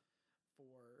essential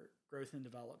for growth and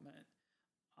development.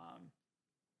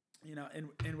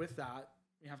 And with that,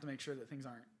 we have to make sure that things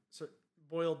aren't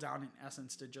boiled down in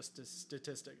essence to just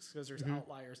statistics, because there's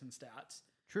outliers in stats.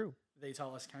 True. They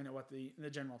tell us kind of what the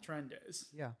general trend is.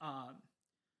 Yeah.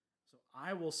 So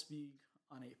I will speak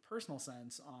on a personal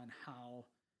sense on how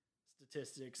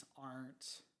statistics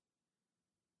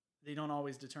they don't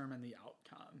always determine the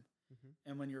outcome.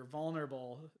 And when you're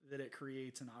vulnerable, that it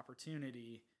creates an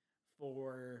opportunity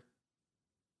for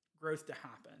growth to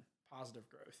happen, positive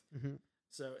growth.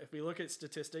 So if we look at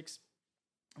statistics,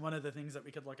 one of the things that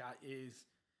we could look at is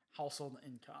household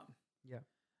income. Yeah.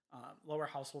 Lower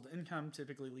household income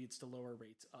typically leads to lower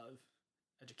rates of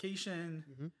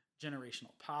education,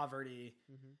 generational poverty.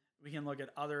 We can look at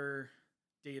other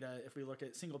data. If we look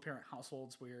at single parent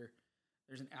households where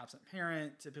there's an absent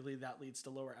parent, typically that leads to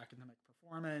lower academic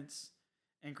performance,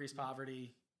 increased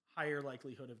poverty, higher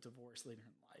likelihood of divorce later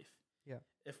in life. Yeah.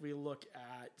 If we look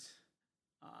at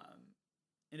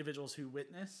individuals who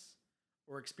witness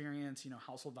or experience,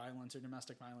 household violence or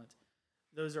domestic violence,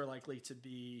 those are likely to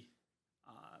be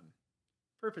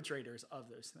perpetrators of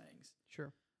those things.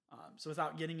 Sure. So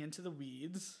without getting into the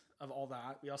weeds of all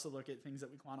that, we also look at things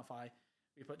that we quantify.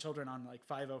 We put children on like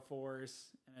 504s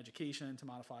in education to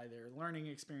modify their learning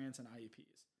experience and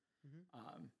IEPs.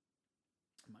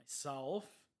 Myself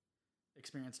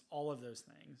experienced all of those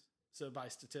things. So by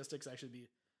statistics, I should be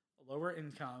a lower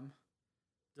income,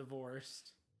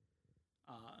 divorced,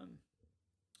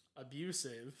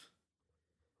 abusive,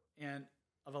 and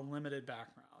of a limited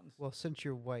background. Well, since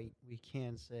you're white, we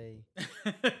can say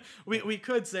we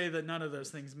could say that none of those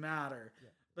things matter. Yeah.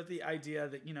 But the idea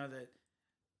that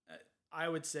I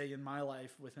would say in my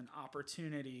life, with an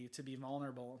opportunity to be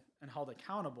vulnerable and held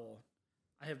accountable,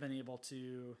 I have been able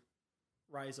to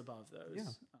rise above those. Yeah.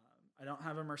 I don't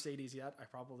have a Mercedes yet. I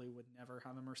probably would never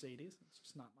have a Mercedes. It's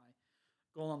just not my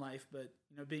goal in life. But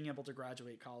being able to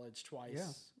graduate college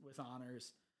twice with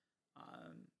honors,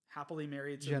 happily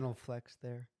married to gentle flex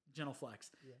there. Gentle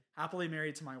flex. Yeah. Happily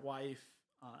married to my wife,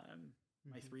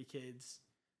 my 3 kids,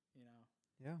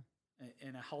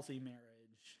 in a healthy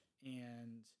marriage,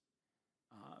 and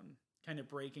kind of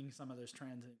breaking some of those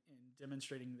trends and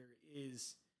demonstrating there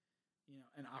is,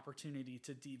 an opportunity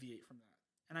to deviate from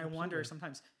that. And I wonder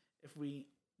sometimes if we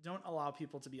don't allow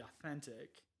people to be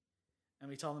authentic and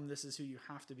we tell them this is who you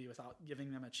have to be without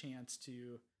giving them a chance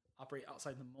to operate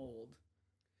outside the mold,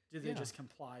 do they just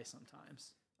comply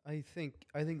sometimes? I think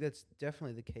that's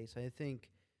definitely the case. I think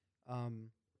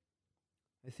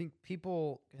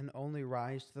people can only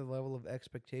rise to the level of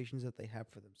expectations that they have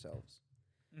for themselves.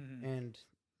 And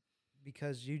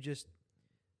because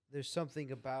there's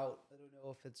something about, I don't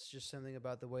know if it's just something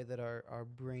about the way that our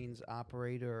brains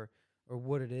operate or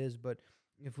what it is, but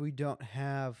if we don't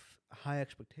have high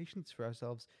expectations for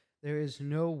ourselves, there is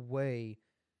no way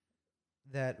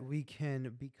that we can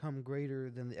become greater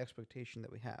than the expectation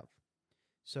that we have.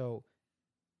 So,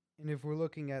 and if we're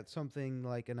looking at something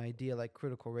like an idea like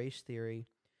critical race theory,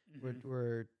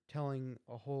 we're telling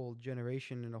a whole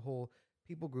generation and a whole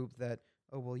people group that,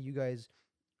 oh, well, you guys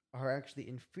are actually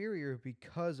inferior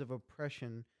because of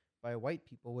oppression by white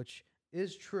people, which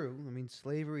is true. I mean,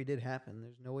 slavery did happen.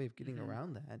 There's no way of getting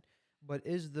around that. But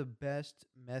is the best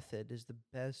method, is the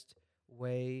best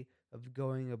way of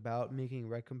going about making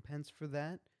recompense for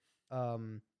that,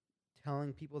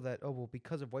 telling people that, oh, well,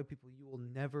 because of white people, you will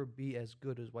never be as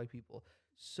good as white people.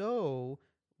 So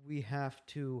we have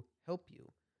to help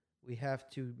you. We have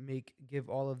to give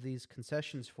all of these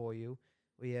concessions for you.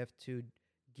 We have to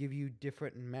give you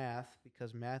different math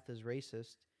because math is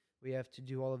racist. We have to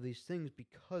do all of these things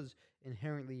because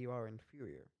inherently you are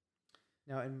inferior.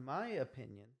 Now, in my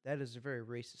opinion, that is a very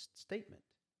racist statement.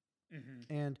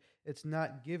 And it's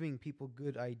not giving people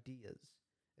good ideas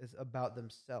about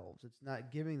themselves. It's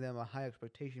not giving them a high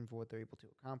expectation for what they're able to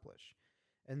accomplish.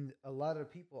 And a lot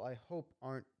of people, I hope,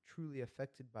 aren't truly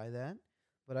affected by that.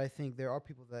 But I think there are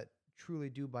people that truly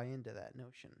do buy into that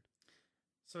notion.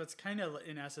 So it's kind of,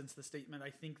 in essence, the statement, I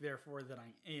think, therefore, that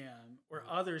I am, or Right.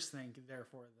 others think,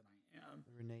 therefore, that I am.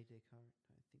 Rene Descartes,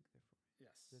 I think, therefore.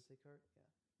 Yes. Is that Descartes?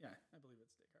 Yeah, I believe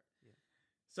it's Descartes. Yeah.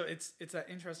 So it's that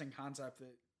interesting concept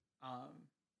that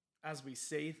as we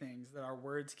say things, that our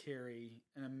words carry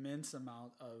an immense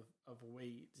amount of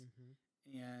weight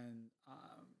and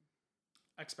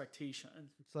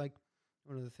expectation. It's like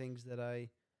one of the things that I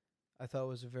thought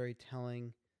was a very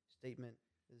telling statement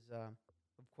is,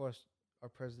 of course, our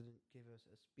president gave us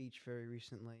a speech very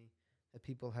recently that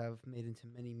people have made into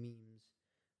many memes.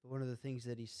 But one of the things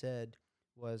that he said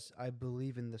was, "I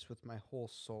believe in this with my whole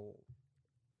soul,"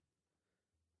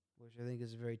 which I think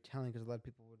is very telling because a lot of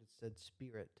people would have said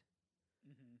spirit,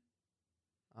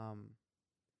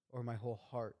 or my whole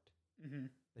heart.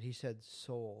 But he said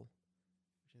soul,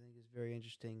 which I think is very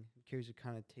interesting. It carries a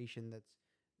connotation that's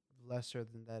lesser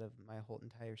than that of my whole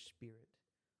entire spirit,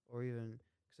 or even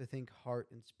because I think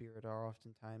heart and spirit are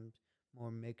oftentimes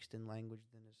more mixed in language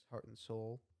than is heart and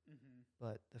soul.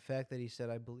 But the fact that he said,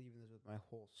 "I believe in this with my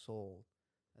whole soul,"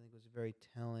 I think was very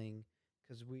telling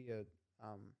because we, at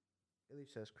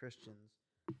least as Christians,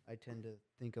 I tend to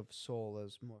think of soul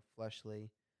as more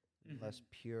fleshly, less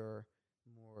pure,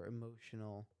 more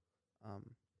emotional.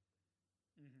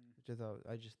 Which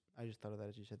I just thought of that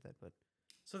as you said that, but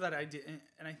so that idea,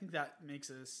 and I think that makes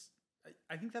us.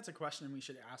 I think that's a question we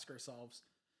should ask ourselves,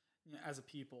 as a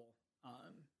people,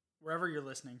 wherever you're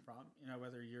listening from.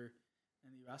 Whether you're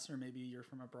in the U.S. or maybe you're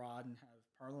from abroad and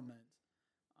have parliament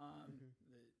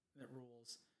that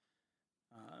rules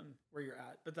where you're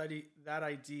at. But that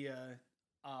idea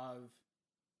of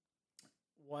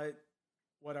what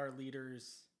our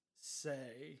leaders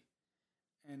say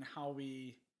and how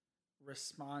we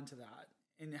respond to that,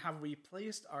 and have we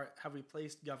placed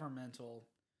governmental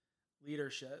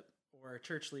leadership or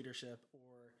church leadership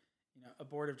or a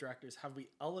board of directors, have we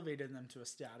elevated them to a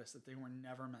status that they were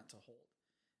never meant to hold?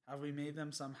 Have we made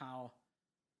them somehow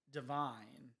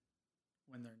divine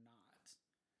when they're not?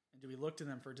 And do we look to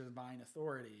them for divine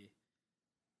authority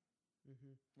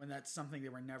when that's something they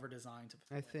were never designed to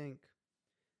fulfill? I think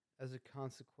as a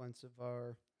consequence of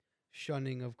our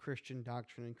shunning of Christian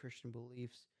doctrine and Christian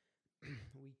beliefs,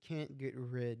 we can't get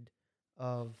rid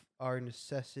of our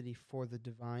necessity for the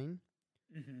divine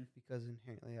because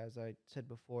inherently, as I said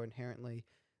before, inherently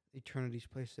eternity is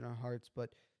placed in our hearts.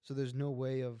 But so there's no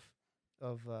way of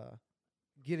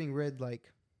getting rid,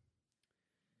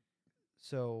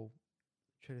 so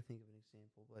try to think of an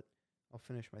example, but I'll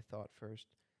finish my thought first.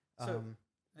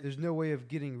 There's no way of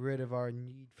getting rid of our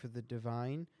need for the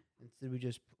divine. Instead, we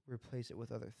just replace it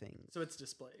with other things. So it's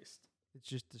displaced. It's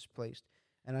just displaced.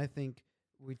 And I think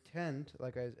we tend,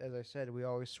 as I said, we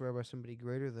always swear by somebody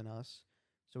greater than us.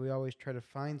 So we always try to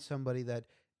find somebody that,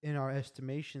 in our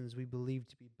estimations, we believe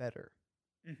to be better,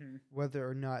 whether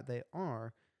or not they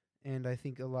are. And I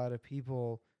think a lot of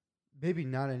people, maybe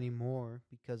not anymore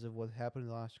because of what happened in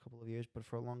the last couple of years, but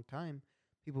for a long time,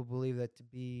 people believe that to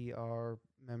be our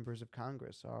members of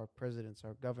Congress, our presidents,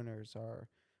 our governors, our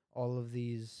all of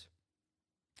these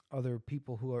other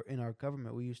people who are in our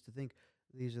government, we used to think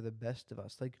these are the best of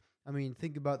us.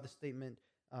 Think about the statement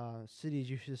cities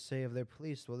used to say of their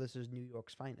police, well, this is New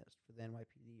York's finest for the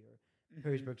NYPD or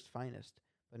Perrysburg's finest.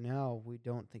 But now we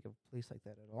don't think of police like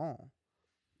that at all.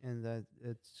 And that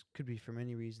could be for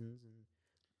many reasons.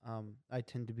 And I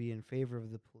tend to be in favor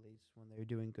of the police when they're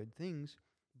doing good things.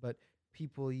 But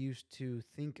people used to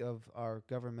think of our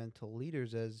governmental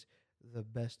leaders as the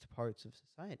best parts of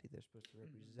society. They're supposed to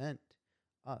represent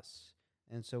us.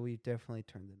 And so we definitely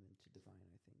turned them into divine,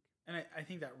 I think. And I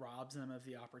think that robs them of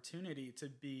the opportunity to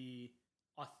be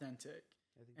authentic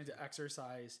and to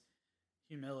exercise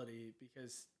humility,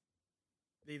 because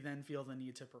they then feel the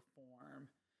need to perform.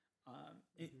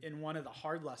 In one of the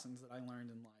hard lessons that I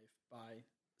learned in life by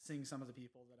seeing some of the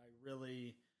people that I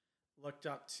really looked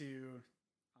up to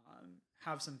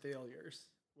have some failures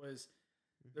was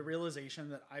the realization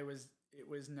that it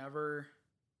was never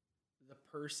the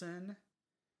person.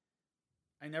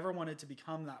 I never wanted to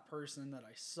become that person that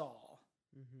I saw,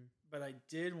 but I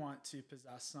did want to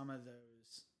possess some of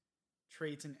those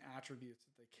traits and attributes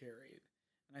that they carried.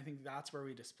 And I think that's where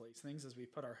we displace things, as we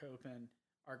put our hope in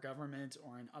our government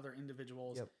or in other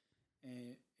individuals,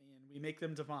 and we make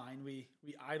them divine. We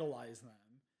idolize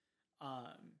them,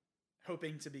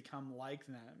 hoping to become like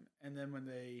them. And then when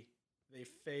they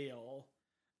fail,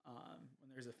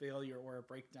 when there's a failure or a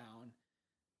breakdown,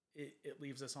 it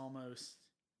leaves us almost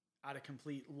at a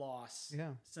complete loss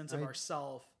sense of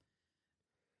ourself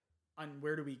on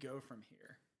where do we go from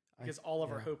here. because all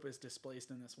of our hope is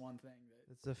displaced in this one thing.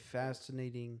 It's a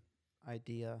fascinating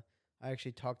idea. I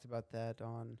actually talked about that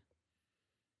on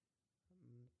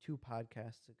 2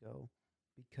 podcasts ago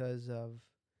because of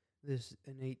this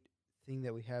innate thing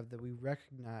that we have, that we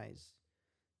recognize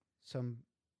some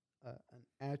an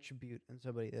attribute in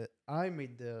somebody that I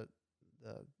made the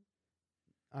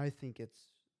I think it's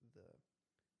the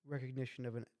recognition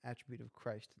of an attribute of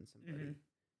Christ in somebody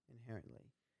inherently.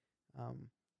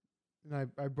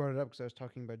 And I brought it up because I was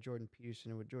talking about Jordan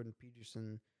Peterson, and what Jordan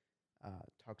Peterson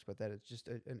talks about, that it's just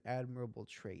an admirable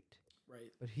trait.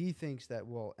 Right. But he thinks that,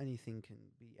 well, anything can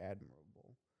be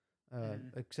admirable,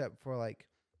 except for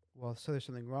so there's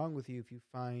something wrong with you if you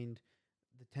find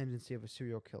the tendency of a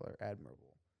serial killer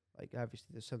admirable. Like, obviously,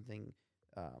 there's something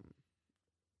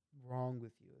wrong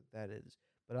with you, that is.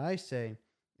 But I say,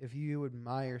 if you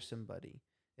admire somebody,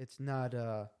 it's not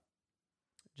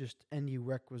just any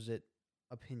requisite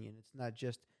opinion. It's not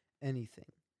just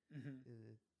anything.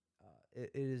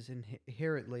 It is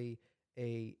inherently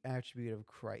a attribute of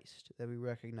Christ that we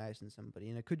recognize in somebody.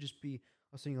 And it could just be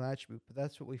a single attribute, but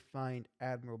that's what we find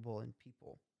admirable in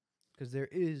people. Because there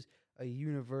is a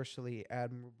universally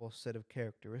admirable set of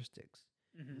characteristics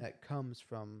that comes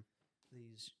from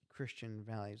these Christian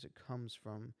values. It comes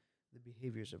from the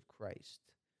behaviors of Christ.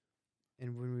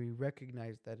 And when we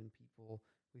recognize that in people,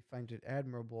 we find it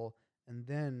admirable. And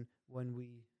then when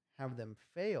we have them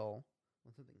fail,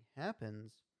 when something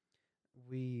happens,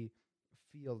 we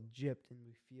feel gypped, and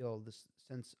we feel this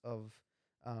sense of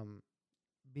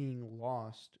being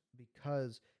lost,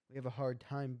 because we have a hard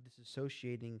time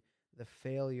disassociating the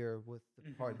failure with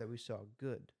the part that we saw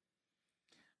good.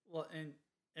 Well,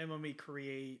 and when we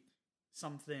create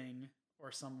something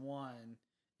or someone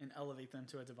and elevate them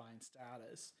to a divine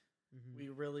status, we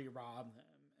really rob them.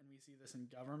 And we see this in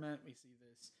government. We see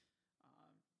this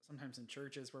sometimes in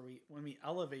churches, where when we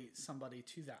elevate somebody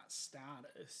to that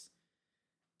status,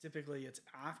 typically it's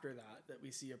after that we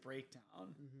see a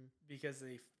breakdown, because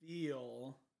they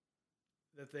feel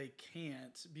that they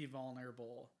can't be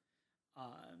vulnerable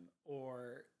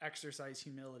or exercise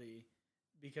humility,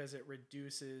 because it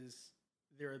reduces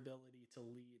their ability to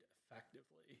lead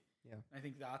effectively. Yeah, and I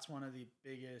think that's one of the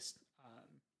biggest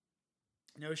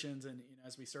notions. And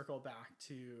as we circle back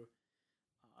to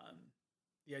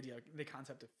the idea, the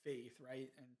concept of faith, right?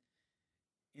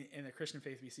 And in the Christian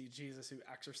faith, we see Jesus, who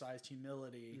exercised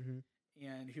humility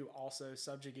and who also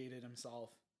subjugated himself,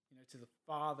 to the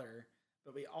Father.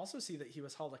 But we also see that he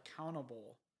was held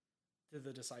accountable to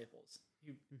the disciples.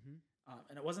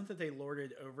 And it wasn't that they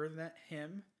lorded over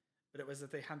him, but it was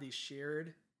that they had these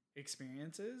shared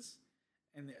experiences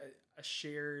and a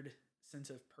shared sense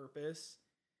of purpose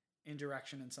and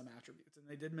direction in some attributes. And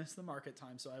they did miss the mark at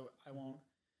times, so I won't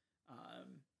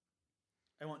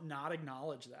not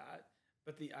acknowledge that.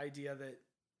 But the idea that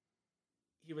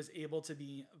he was able to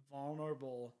be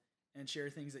vulnerable and share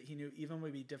things that he knew even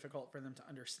would be difficult for them to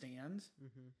understand,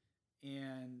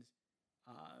 and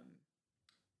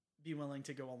be willing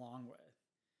to go along with,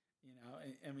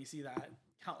 and we see that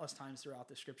countless times throughout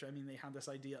the scripture. I mean, they have this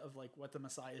idea of like what the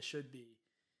Messiah should be.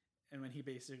 And when he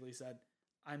basically said,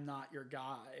 "I'm not your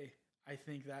guy," I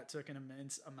think that took an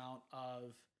immense amount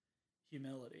of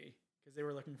humility, because they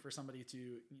were looking for somebody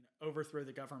to overthrow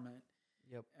the government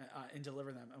and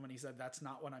deliver them. And when he said, "That's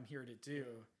not what I'm here to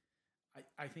do,"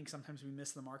 I think sometimes we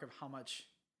miss the mark of how much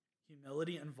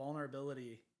humility and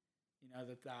vulnerability,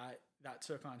 that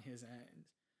took on his end.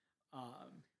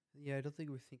 Yeah, I don't think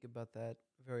we think about that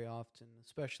very often,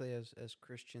 especially as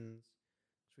Christians.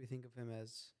 So we think of him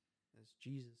as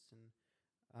Jesus,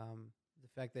 and the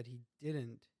fact that he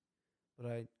didn't.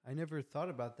 But I never thought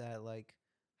about that. Like,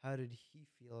 how did he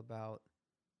feel about?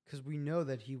 Because we know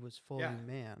that he was fully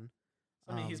man.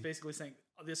 So, I mean, he's basically saying,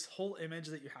 this whole image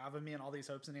that you have of me and all these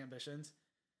hopes and ambitions,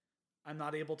 I'm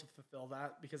not able to fulfill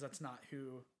that, because that's not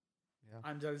who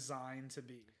I'm designed to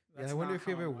be. That's I wonder if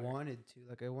he ever wanted to.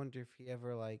 Like, I wonder if he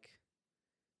ever, I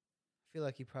feel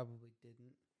like he probably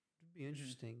didn't. It'd be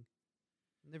interesting.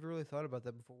 Never really thought about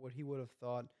that before. What he would have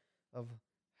thought of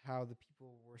how the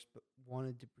people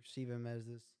wanted to perceive him as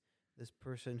this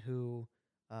person who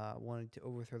wanted to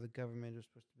overthrow the government, was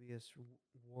supposed to be this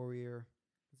warrior.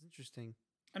 It's interesting.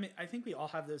 I mean, I think we all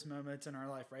have those moments in our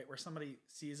life, right, where somebody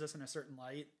sees us in a certain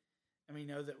light, and we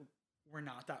know that we're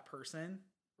not that person,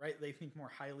 right? They think more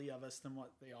highly of us than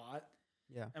what they ought.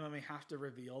 Yeah. And when we have to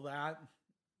reveal that,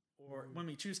 or when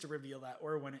we choose to reveal that,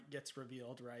 or when it gets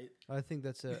revealed, right? I think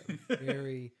that's a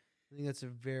very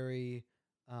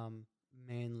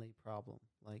manly problem.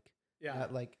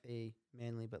 Not like a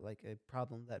manly, but like a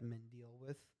problem that men deal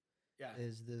with. Yeah.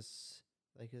 Is this,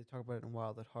 like they talk about it in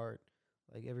Wild at Heart,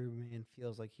 Like every man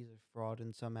feels like he's a fraud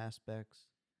in some aspects.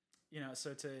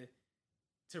 So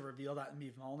to reveal that and be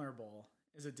vulnerable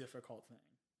is a difficult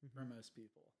thing for most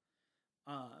people.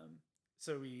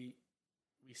 So we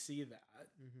see that,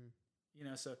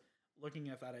 so looking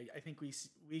at that, I think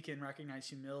we can recognize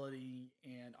humility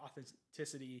and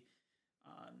authenticity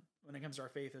when it comes to our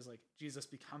faith as like Jesus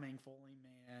becoming fully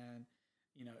man,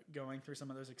 going through some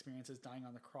of those experiences, dying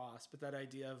on the cross. But that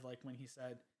idea of like when he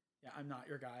said, yeah, I'm not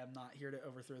your guy. I'm not here to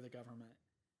overthrow the government.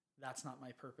 That's not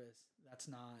my purpose. That's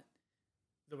not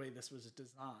the way this was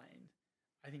designed.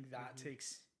 I think that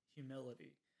takes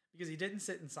humility, because he didn't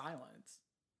sit in silence.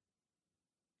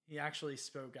 He actually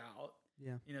spoke out.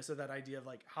 Yeah. So that idea of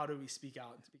like, how do we speak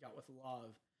out and speak out with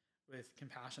love, with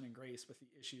compassion and grace, with the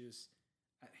issues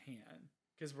at hand?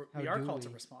 Because we are called to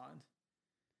respond.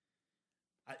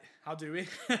 How do we?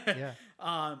 Yeah.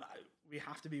 We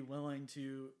have to be willing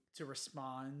to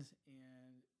respond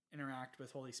and interact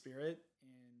with Holy Spirit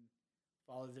and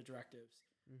follow the directives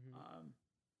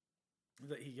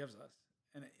that he gives us.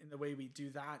 And the way we do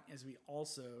that is we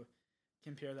also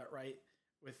compare that right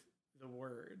with the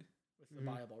Word, with the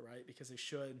Bible, right? Because they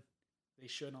should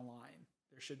align.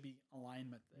 There should be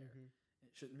alignment there.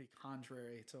 It shouldn't be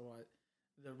contrary to what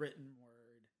the written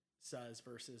Word says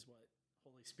versus what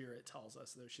Holy Spirit tells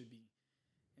us. There should be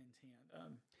in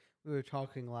tandem. We were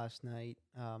talking last night.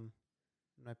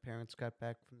 My parents got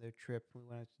back from their trip. We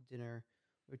went out to dinner.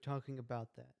 We were talking about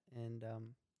that, and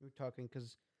we were talking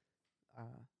because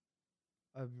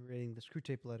I'm reading the Screw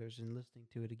Tape Letters and listening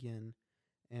to it again.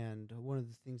 And one of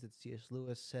the things that C.S.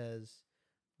 Lewis says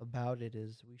about it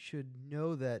is we should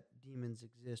know that demons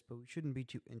exist, but we shouldn't be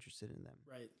too interested in them.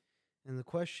 Right. And the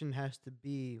question has to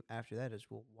be after that is,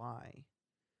 well, why?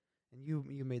 And you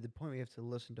made the point we have to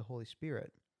listen to Holy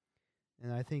Spirit.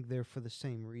 And I think they're for the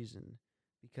same reason,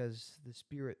 because the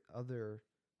spirit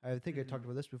I think I talked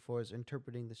about this before, is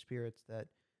interpreting the spirits that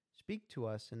speak to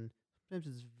us, and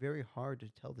sometimes it's very hard to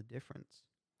tell the difference.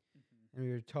 And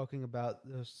we were talking about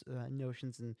those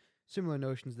notions and similar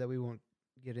notions that we won't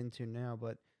get into now,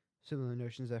 but similar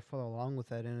notions that follow along with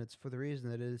that. And it's for the reason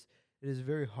that it is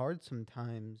very hard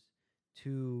sometimes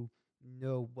to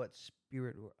know what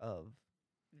spirit we're of,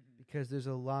 because there's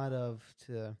a lot of,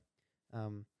 to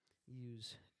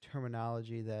use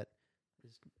terminology that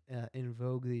is in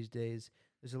vogue these days,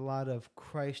 there's a lot of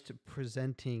Christ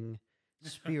presenting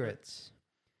spirits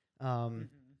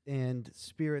and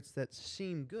spirits that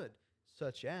seem good,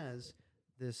 such as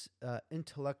this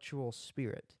intellectual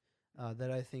spirit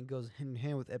that I think goes hand in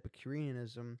hand with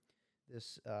Epicureanism.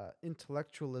 This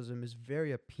intellectualism is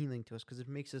very appealing to us because it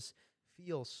makes us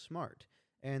feel smart.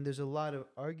 And there's a lot of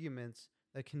arguments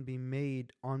that can be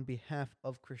made on behalf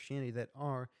of Christianity that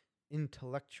are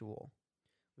intellectual.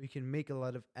 We can make a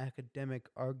lot of academic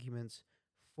arguments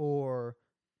for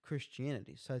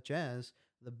Christianity, such as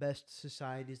the best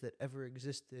societies that ever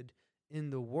existed in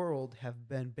the world have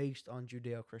been based on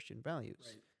Judeo-Christian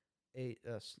values. Right.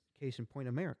 A case in point,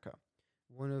 America,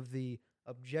 one of the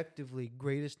objectively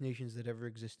greatest nations that ever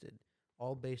existed,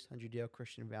 all based on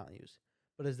Judeo-Christian values.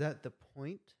 But is that the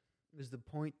point? Is the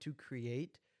point to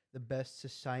create the best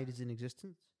societies in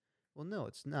existence? Well, no,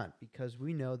 it's not, because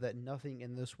we know that nothing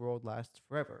in this world lasts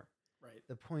forever. Right.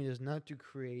 The point is not to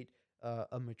create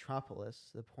a metropolis.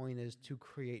 The point is to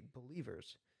create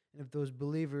believers. And if those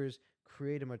believers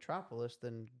create a metropolis,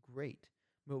 then great.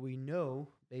 But we know,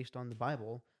 based on the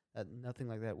Bible, that nothing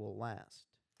like that will last.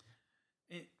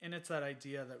 And it's that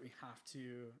idea that we have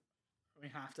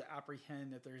to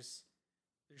apprehend that there's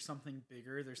something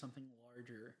bigger, there's something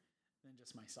larger than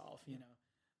just myself.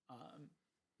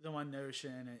 The one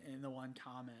notion and the one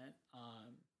comment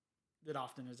that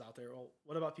often is out there. Well,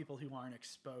 what about people who aren't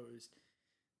exposed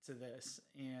to this?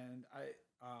 And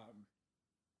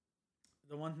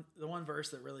the one verse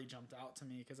that really jumped out to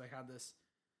me, because I had this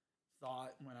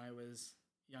thought when I was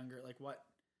younger, like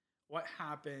what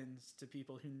happens to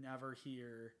people who never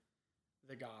hear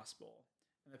the gospel?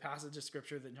 And the passage of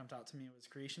scripture that jumped out to me was,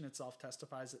 creation itself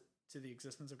testifies to the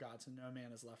existence of God, so no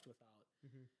man is left without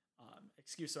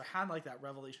excuse. So I had like that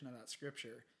revelation of that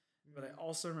scripture, but I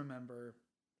also remember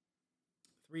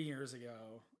 3 years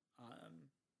ago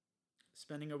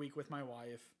spending a week with my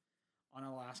wife on an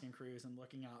Alaskan cruise and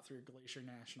looking out through Glacier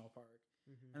National Park,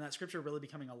 and that scripture really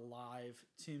becoming alive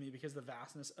to me, because the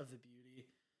vastness of the beauty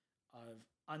of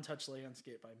untouched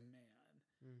landscape by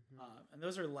man. And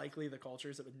those are likely the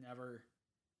cultures that would never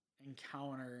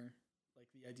encounter like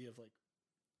the idea of like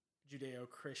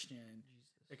Judeo-Christian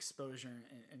exposure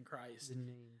in Christ. The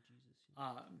name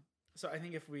Jesus. So I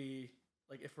think if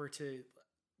we're to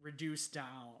reduce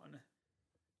down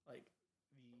like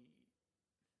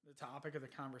the topic of the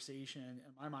conversation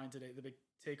in my mind today, the big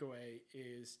takeaway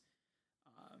is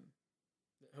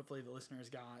that hopefully the listeners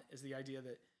got is the idea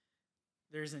that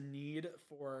there's a need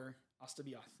for us to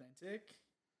be authentic,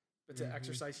 but to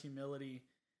exercise humility,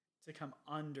 to come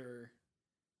under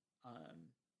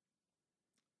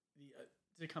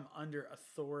to come under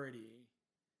authority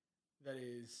that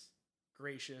is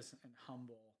gracious and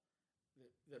humble,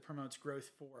 that promotes growth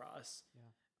for us,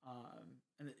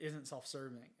 and that isn't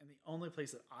self-serving. And the only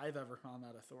place that I've ever found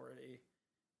that authority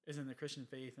is in the Christian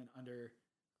faith and under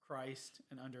Christ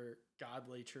and under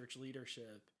godly church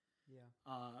leadership.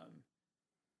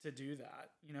 To do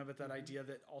that, but that idea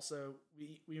that also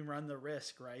we run the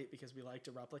risk, right? Because we like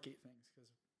to replicate things because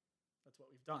that's what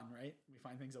we've done, right? We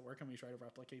find things that work and we try to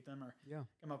replicate them or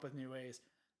come up with new ways.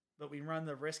 But we run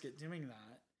the risk at doing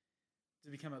that to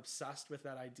become obsessed with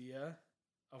that idea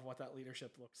of what that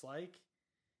leadership looks like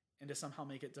and to somehow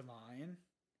make it divine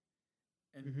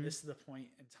and miss the point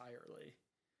entirely.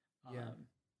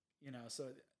 So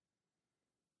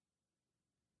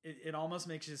it almost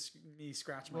makes me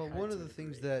scratch my head. Well, one of the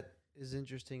things that is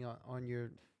interesting on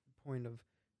your point of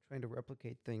trying to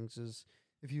replicate things is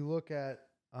if you look at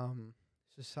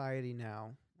society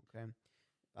now, okay,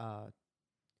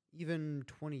 even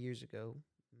 20 years ago,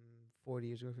 40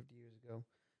 years ago, 50 years ago,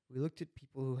 we looked at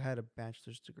people who had a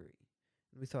bachelor's degree.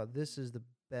 And we thought, this is the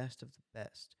best of the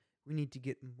best. We need to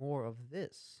get more of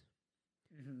this.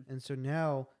 And so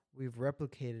now we've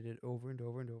replicated it over and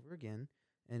over and over again.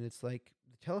 And it's like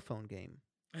the telephone game.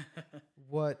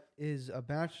 What is a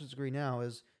bachelor's degree now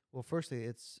is, well, firstly,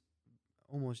 it's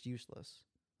almost useless.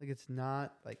 Like, it's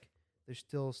not like there's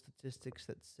still statistics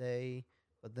that say,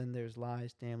 but then there's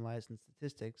lies, damn lies, and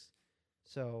statistics.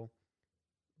 So,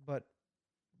 but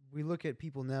we look at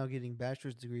people now getting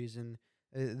bachelor's degrees, and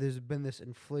there's been this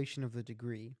inflation of the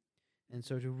degree. And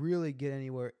so to really get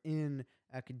anywhere in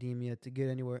academia, to get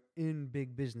anywhere in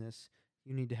big business,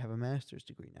 you need to have a master's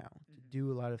degree now to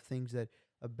do a lot of things that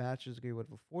a bachelor's degree would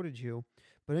have afforded you.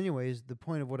 But anyways, the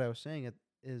point of what I was saying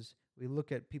is we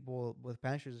look at people with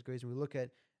bachelor's degrees and we look at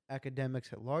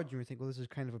academics at large and we think, well, this is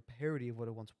kind of a parody of what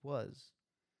it once was.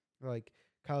 Like,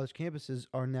 college campuses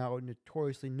are now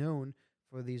notoriously known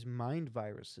for these mind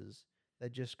viruses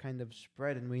that just kind of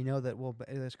spread. And we know that, well,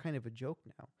 that's kind of a joke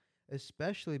now,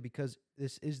 especially because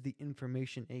this is the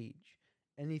information age.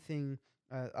 Anything,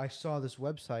 I saw this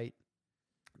website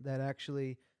that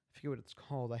actually, I forget what it's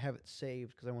called. I have it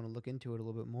saved because I want to look into it a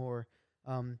little bit more.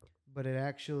 But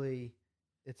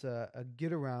it's a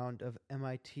get around of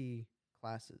MIT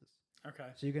classes. Okay.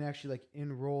 So you can actually like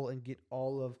enroll and get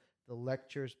all of the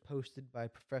lectures posted by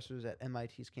professors at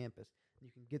MIT's campus. And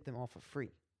you can get them all for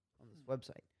free on this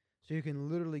website. So you can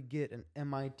literally get an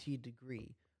MIT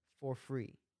degree for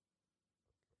free.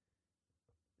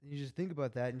 And you just think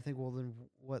about that and you think, well, then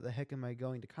what the heck am I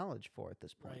going to college for at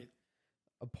this point? Right.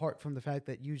 Apart from the fact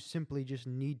that you simply just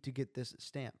need to get this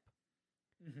stamp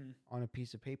on a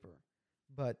piece of paper.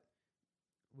 But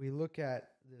we look at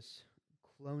this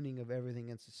cloning of everything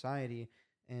in society,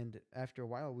 and after a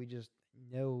while, we just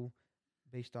know,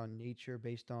 based on nature,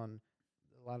 based on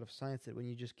a lot of science, that when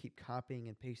you just keep copying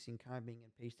and pasting,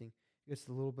 it gets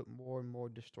a little bit more and more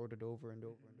distorted over and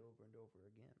over and over and over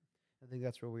again. I think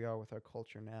that's where we are with our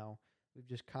culture now. We've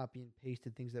just copied and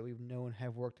pasted things that we've known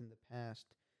have worked in the past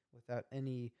without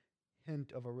any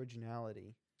hint of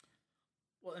originality.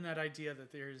 Well, and that idea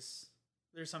that there's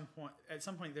some point, at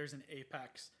some point there's an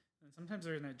apex, and sometimes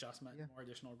there's an adjustment and more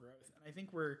additional growth. And I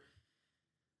think we're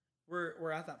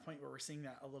at that point where we're seeing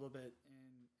that a little bit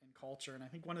in culture. And I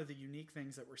think one of the unique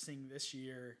things that we're seeing this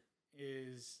year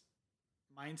is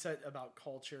mindset about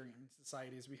culture and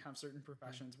society. Is we have certain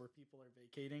professions where people are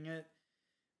vacating it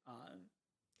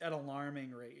at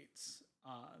alarming rates.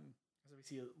 So we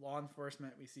see law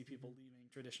enforcement, we see people leaving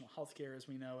traditional healthcare as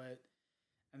we know it.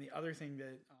 And the other thing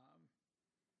that,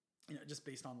 just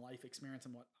based on life experience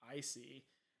and what I see,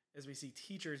 is we see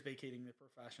teachers vacating the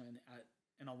profession at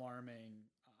an alarming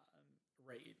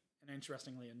rate. And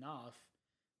interestingly enough,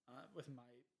 with my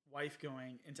wife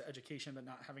going into education but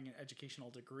not having an educational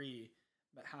degree,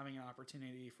 but having an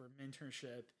opportunity for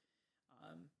mentorship,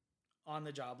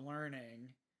 on-the-job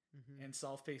learning, and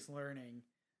self-paced learning,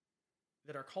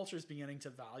 that our culture is beginning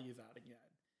to value that again.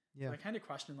 Yeah. So I kind of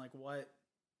question, like,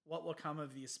 what will come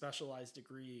of these specialized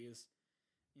degrees,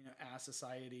 as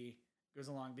society goes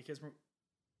along, because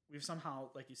we've somehow,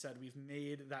 like you said, we've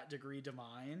made that degree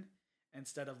divine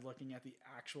instead of looking at the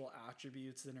actual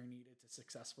attributes that are needed to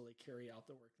successfully carry out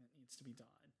the work that needs to be done.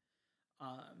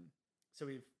 So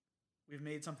we've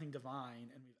made something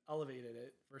divine and we've elevated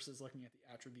it versus looking at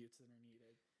the attributes that are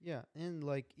needed. Yeah, and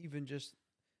like even just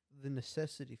the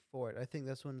necessity for it. I think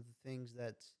that's one of the things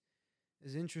that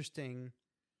is interesting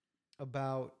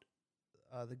about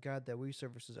the God that we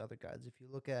serve versus other gods. If you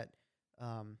look at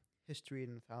history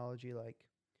and mythology, like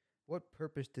what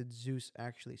purpose did Zeus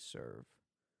actually serve?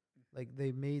 Like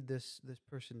they made this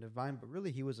person divine, but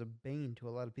really he was a bane to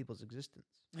a lot of people's existence.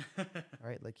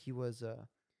 Right? Like he was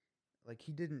like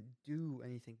he didn't do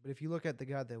anything. But if you look at the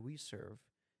God that we serve,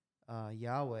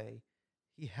 Yahweh,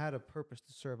 he had a purpose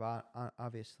to serve,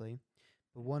 obviously.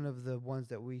 But one of the ones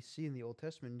that we see in the Old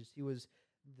Testament is he was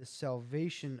the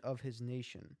salvation of his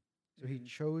nation. So he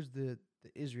chose the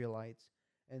Israelites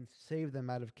and saved them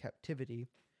out of captivity,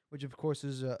 which of course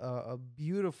is a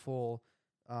beautiful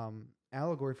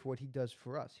allegory for what he does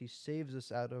for us. He saves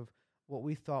us out of what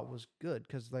we thought was good.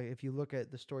 Because like if you look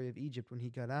at the story of Egypt when he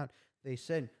got out, they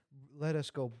said, "Let us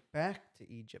go back to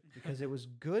Egypt because it was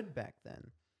good back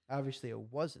then." Obviously, it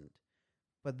wasn't.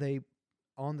 But they,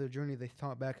 on their journey, they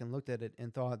thought back and looked at it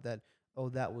and thought that, oh,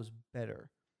 that was better.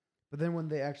 But then when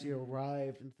they actually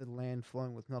arrived into the land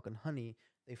flowing with milk and honey,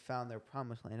 they found their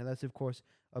promised land. And that's, of course,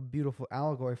 a beautiful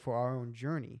allegory for our own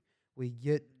journey. We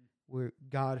get where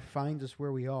God finds us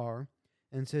where we are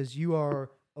and says, you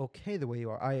are okay the way you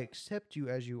are. I accept you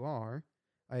as you are.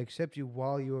 I accept you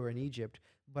while you are in Egypt,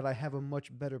 but I have a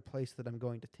much better place that I'm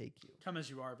going to take you. Come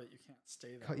as you are, but you can't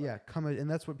stay there. Yeah, and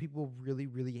that's what people really,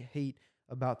 really hate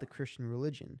about the Christian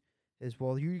religion is,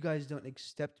 well, you guys don't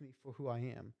accept me for who I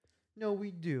am. No,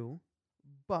 we do,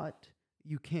 but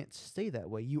you can't stay that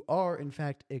way. You are, in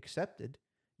fact, accepted.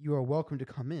 You are welcome to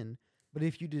come in, but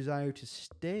if you desire to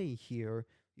stay here,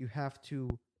 you have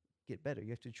to get better. You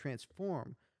have to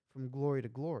transform from glory to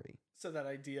glory. So that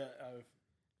idea of,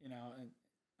 and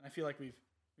I feel like we've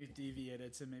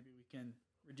deviated, so maybe we can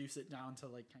reduce it down to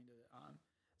like kind of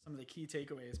some of the key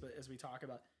takeaways. But as we talk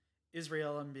about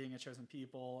Israel and being a chosen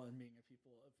people and being a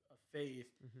people of faith,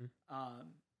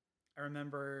 I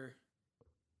remember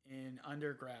in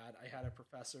undergrad, I had a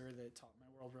professor that taught my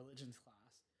world religions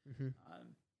class.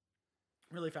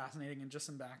 Really fascinating, and just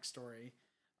some backstory.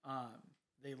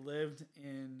 He was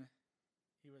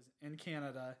in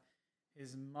Canada.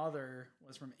 His mother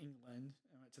was from England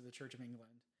and went to the Church of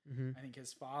England. I think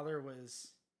his father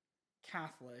was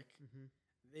Catholic.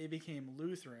 They became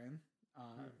Lutheran.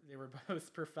 They were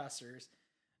both professors.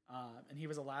 And he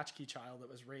was a latchkey child that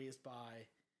was raised by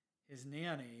his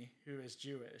nanny, who is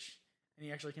Jewish. And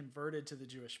he actually converted to the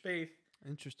Jewish faith.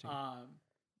 Interesting.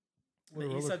 But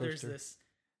he said there's this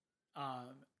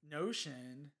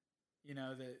notion,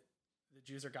 that the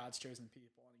Jews are God's chosen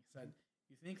people. And he said,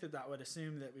 you think that would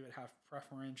assume that we would have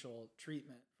preferential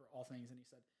treatment for all things. And he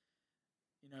said,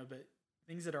 but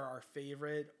things that are our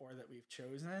favorite or that we've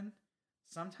chosen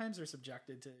sometimes are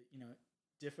subjected to,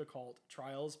 difficult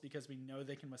trials because we know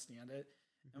they can withstand it.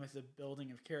 And with the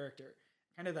building of character,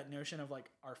 kind of that notion of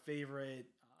like our favorite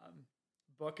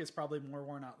book is probably more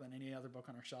worn out than any other book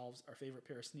on our shelves. Our favorite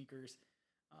pair of sneakers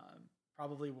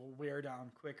probably will wear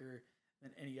down quicker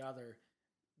than any other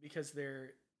because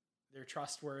they're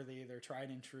trustworthy, they're tried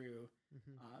and true,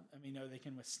 and we know they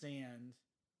can withstand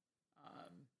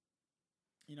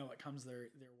what comes their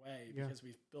way because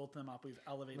we've built them up, we've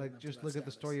elevated them. Like just look at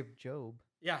the story of Job.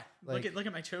 Yeah, look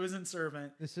at my chosen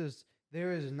servant.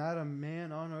 There is not a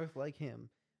man on earth like him.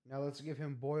 Now let's give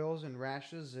him boils and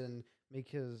rashes and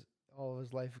make all of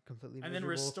his life completely and miserable, then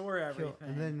restore everything,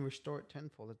 and then restore it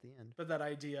tenfold at the end. But that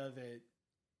idea that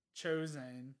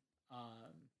chosen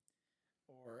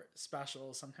or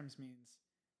special sometimes means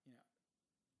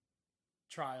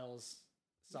trials,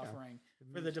 suffering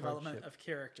for the development of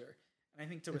character. And I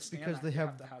think to withstand because that, they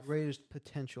have to have greatest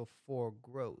potential for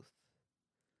growth.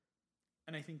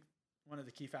 And I think one of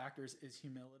the key factors is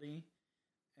humility,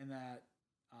 and that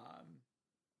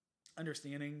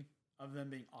understanding of them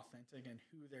being authentic and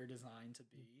who they're designed to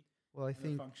be. Well, I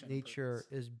think nature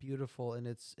is beautiful in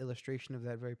its illustration of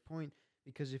that very point,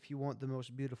 because if you want the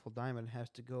most beautiful diamond, it has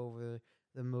to go over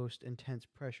the most intense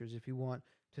pressures. If you want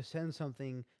to send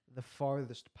something the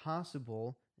farthest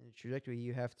possible in a trajectory,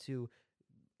 you have to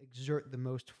exert the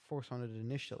most force on it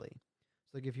initially.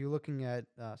 So like if you're looking at,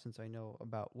 since I know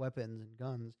about weapons and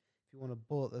guns, if you want a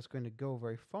bullet that's going to go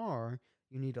very far,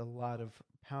 you need a lot of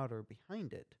powder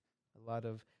behind it, a lot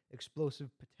of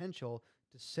explosive potential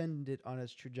to send it on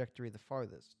its trajectory the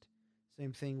farthest.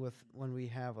 Same thing with when we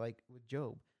have, like with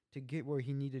Job. To get where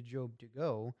he needed Job to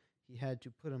go, he had to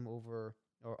put him over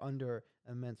or under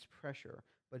immense pressure,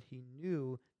 but he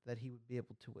knew that he would be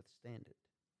able to withstand it.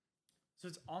 So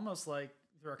it's almost like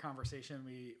through our conversation,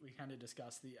 we kind of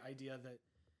discussed the idea that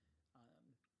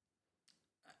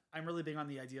I'm really big on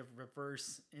the idea of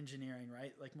reverse engineering,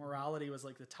 right? Like morality was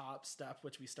like the top step,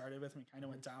 which we started with. We kind of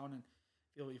went down, and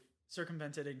feel we've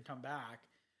circumvented and come back,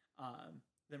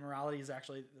 then morality is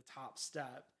actually the top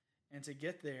step. And to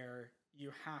get there,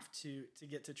 you have to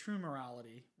get to true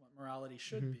morality, what morality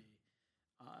should be,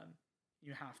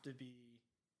 you have to be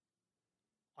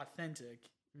authentic.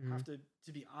 You have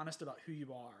to be honest about who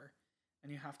you are,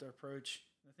 and you have to approach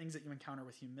the things that you encounter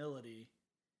with humility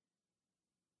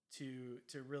to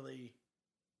really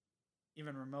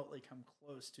even remotely come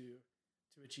close to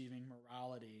achieving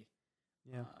morality.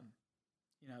 Yeah.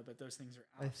 But those things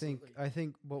are absolutely I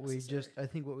think what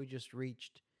necessary. we just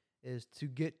reached is, to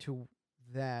get to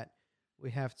that, we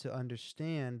have to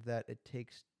understand that it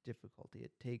takes difficulty,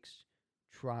 it takes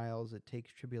trials, it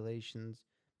takes tribulations,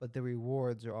 but the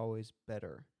rewards are always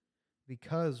better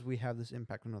because we have this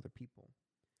impact on other people.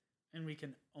 And we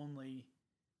can only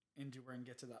endure and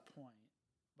get to that point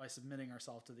by submitting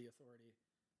ourselves to the authority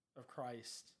of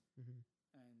Christ and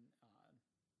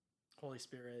Holy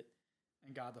Spirit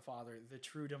and God the Father, the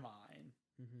true divine,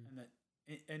 and that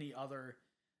any other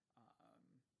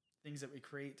things that we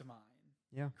create divine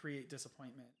create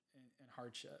disappointment and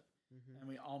hardship. And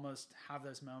we almost have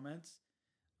those moments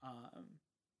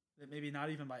that maybe not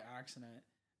even by accident,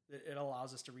 that it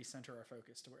allows us to recenter our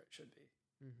focus to where it should be.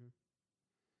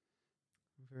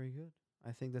 Very good.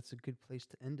 I think that's a good place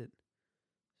to end it.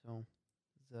 So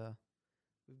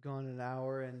we've gone an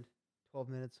hour and 12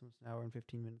 minutes, almost an hour and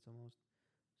 15 minutes almost.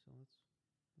 So it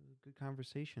was a good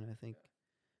conversation, I think.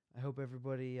 Yeah. I hope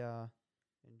everybody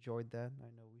enjoyed that. I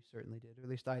know we certainly did, or at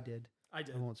least I did. I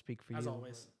did. I won't speak for you. As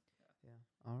always.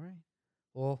 Yeah. All right.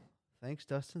 Well, thanks,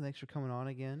 Dustin. Thanks for coming on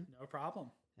again. No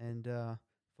problem. And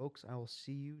folks, I will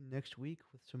see you next week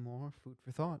with some more food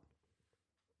for thought.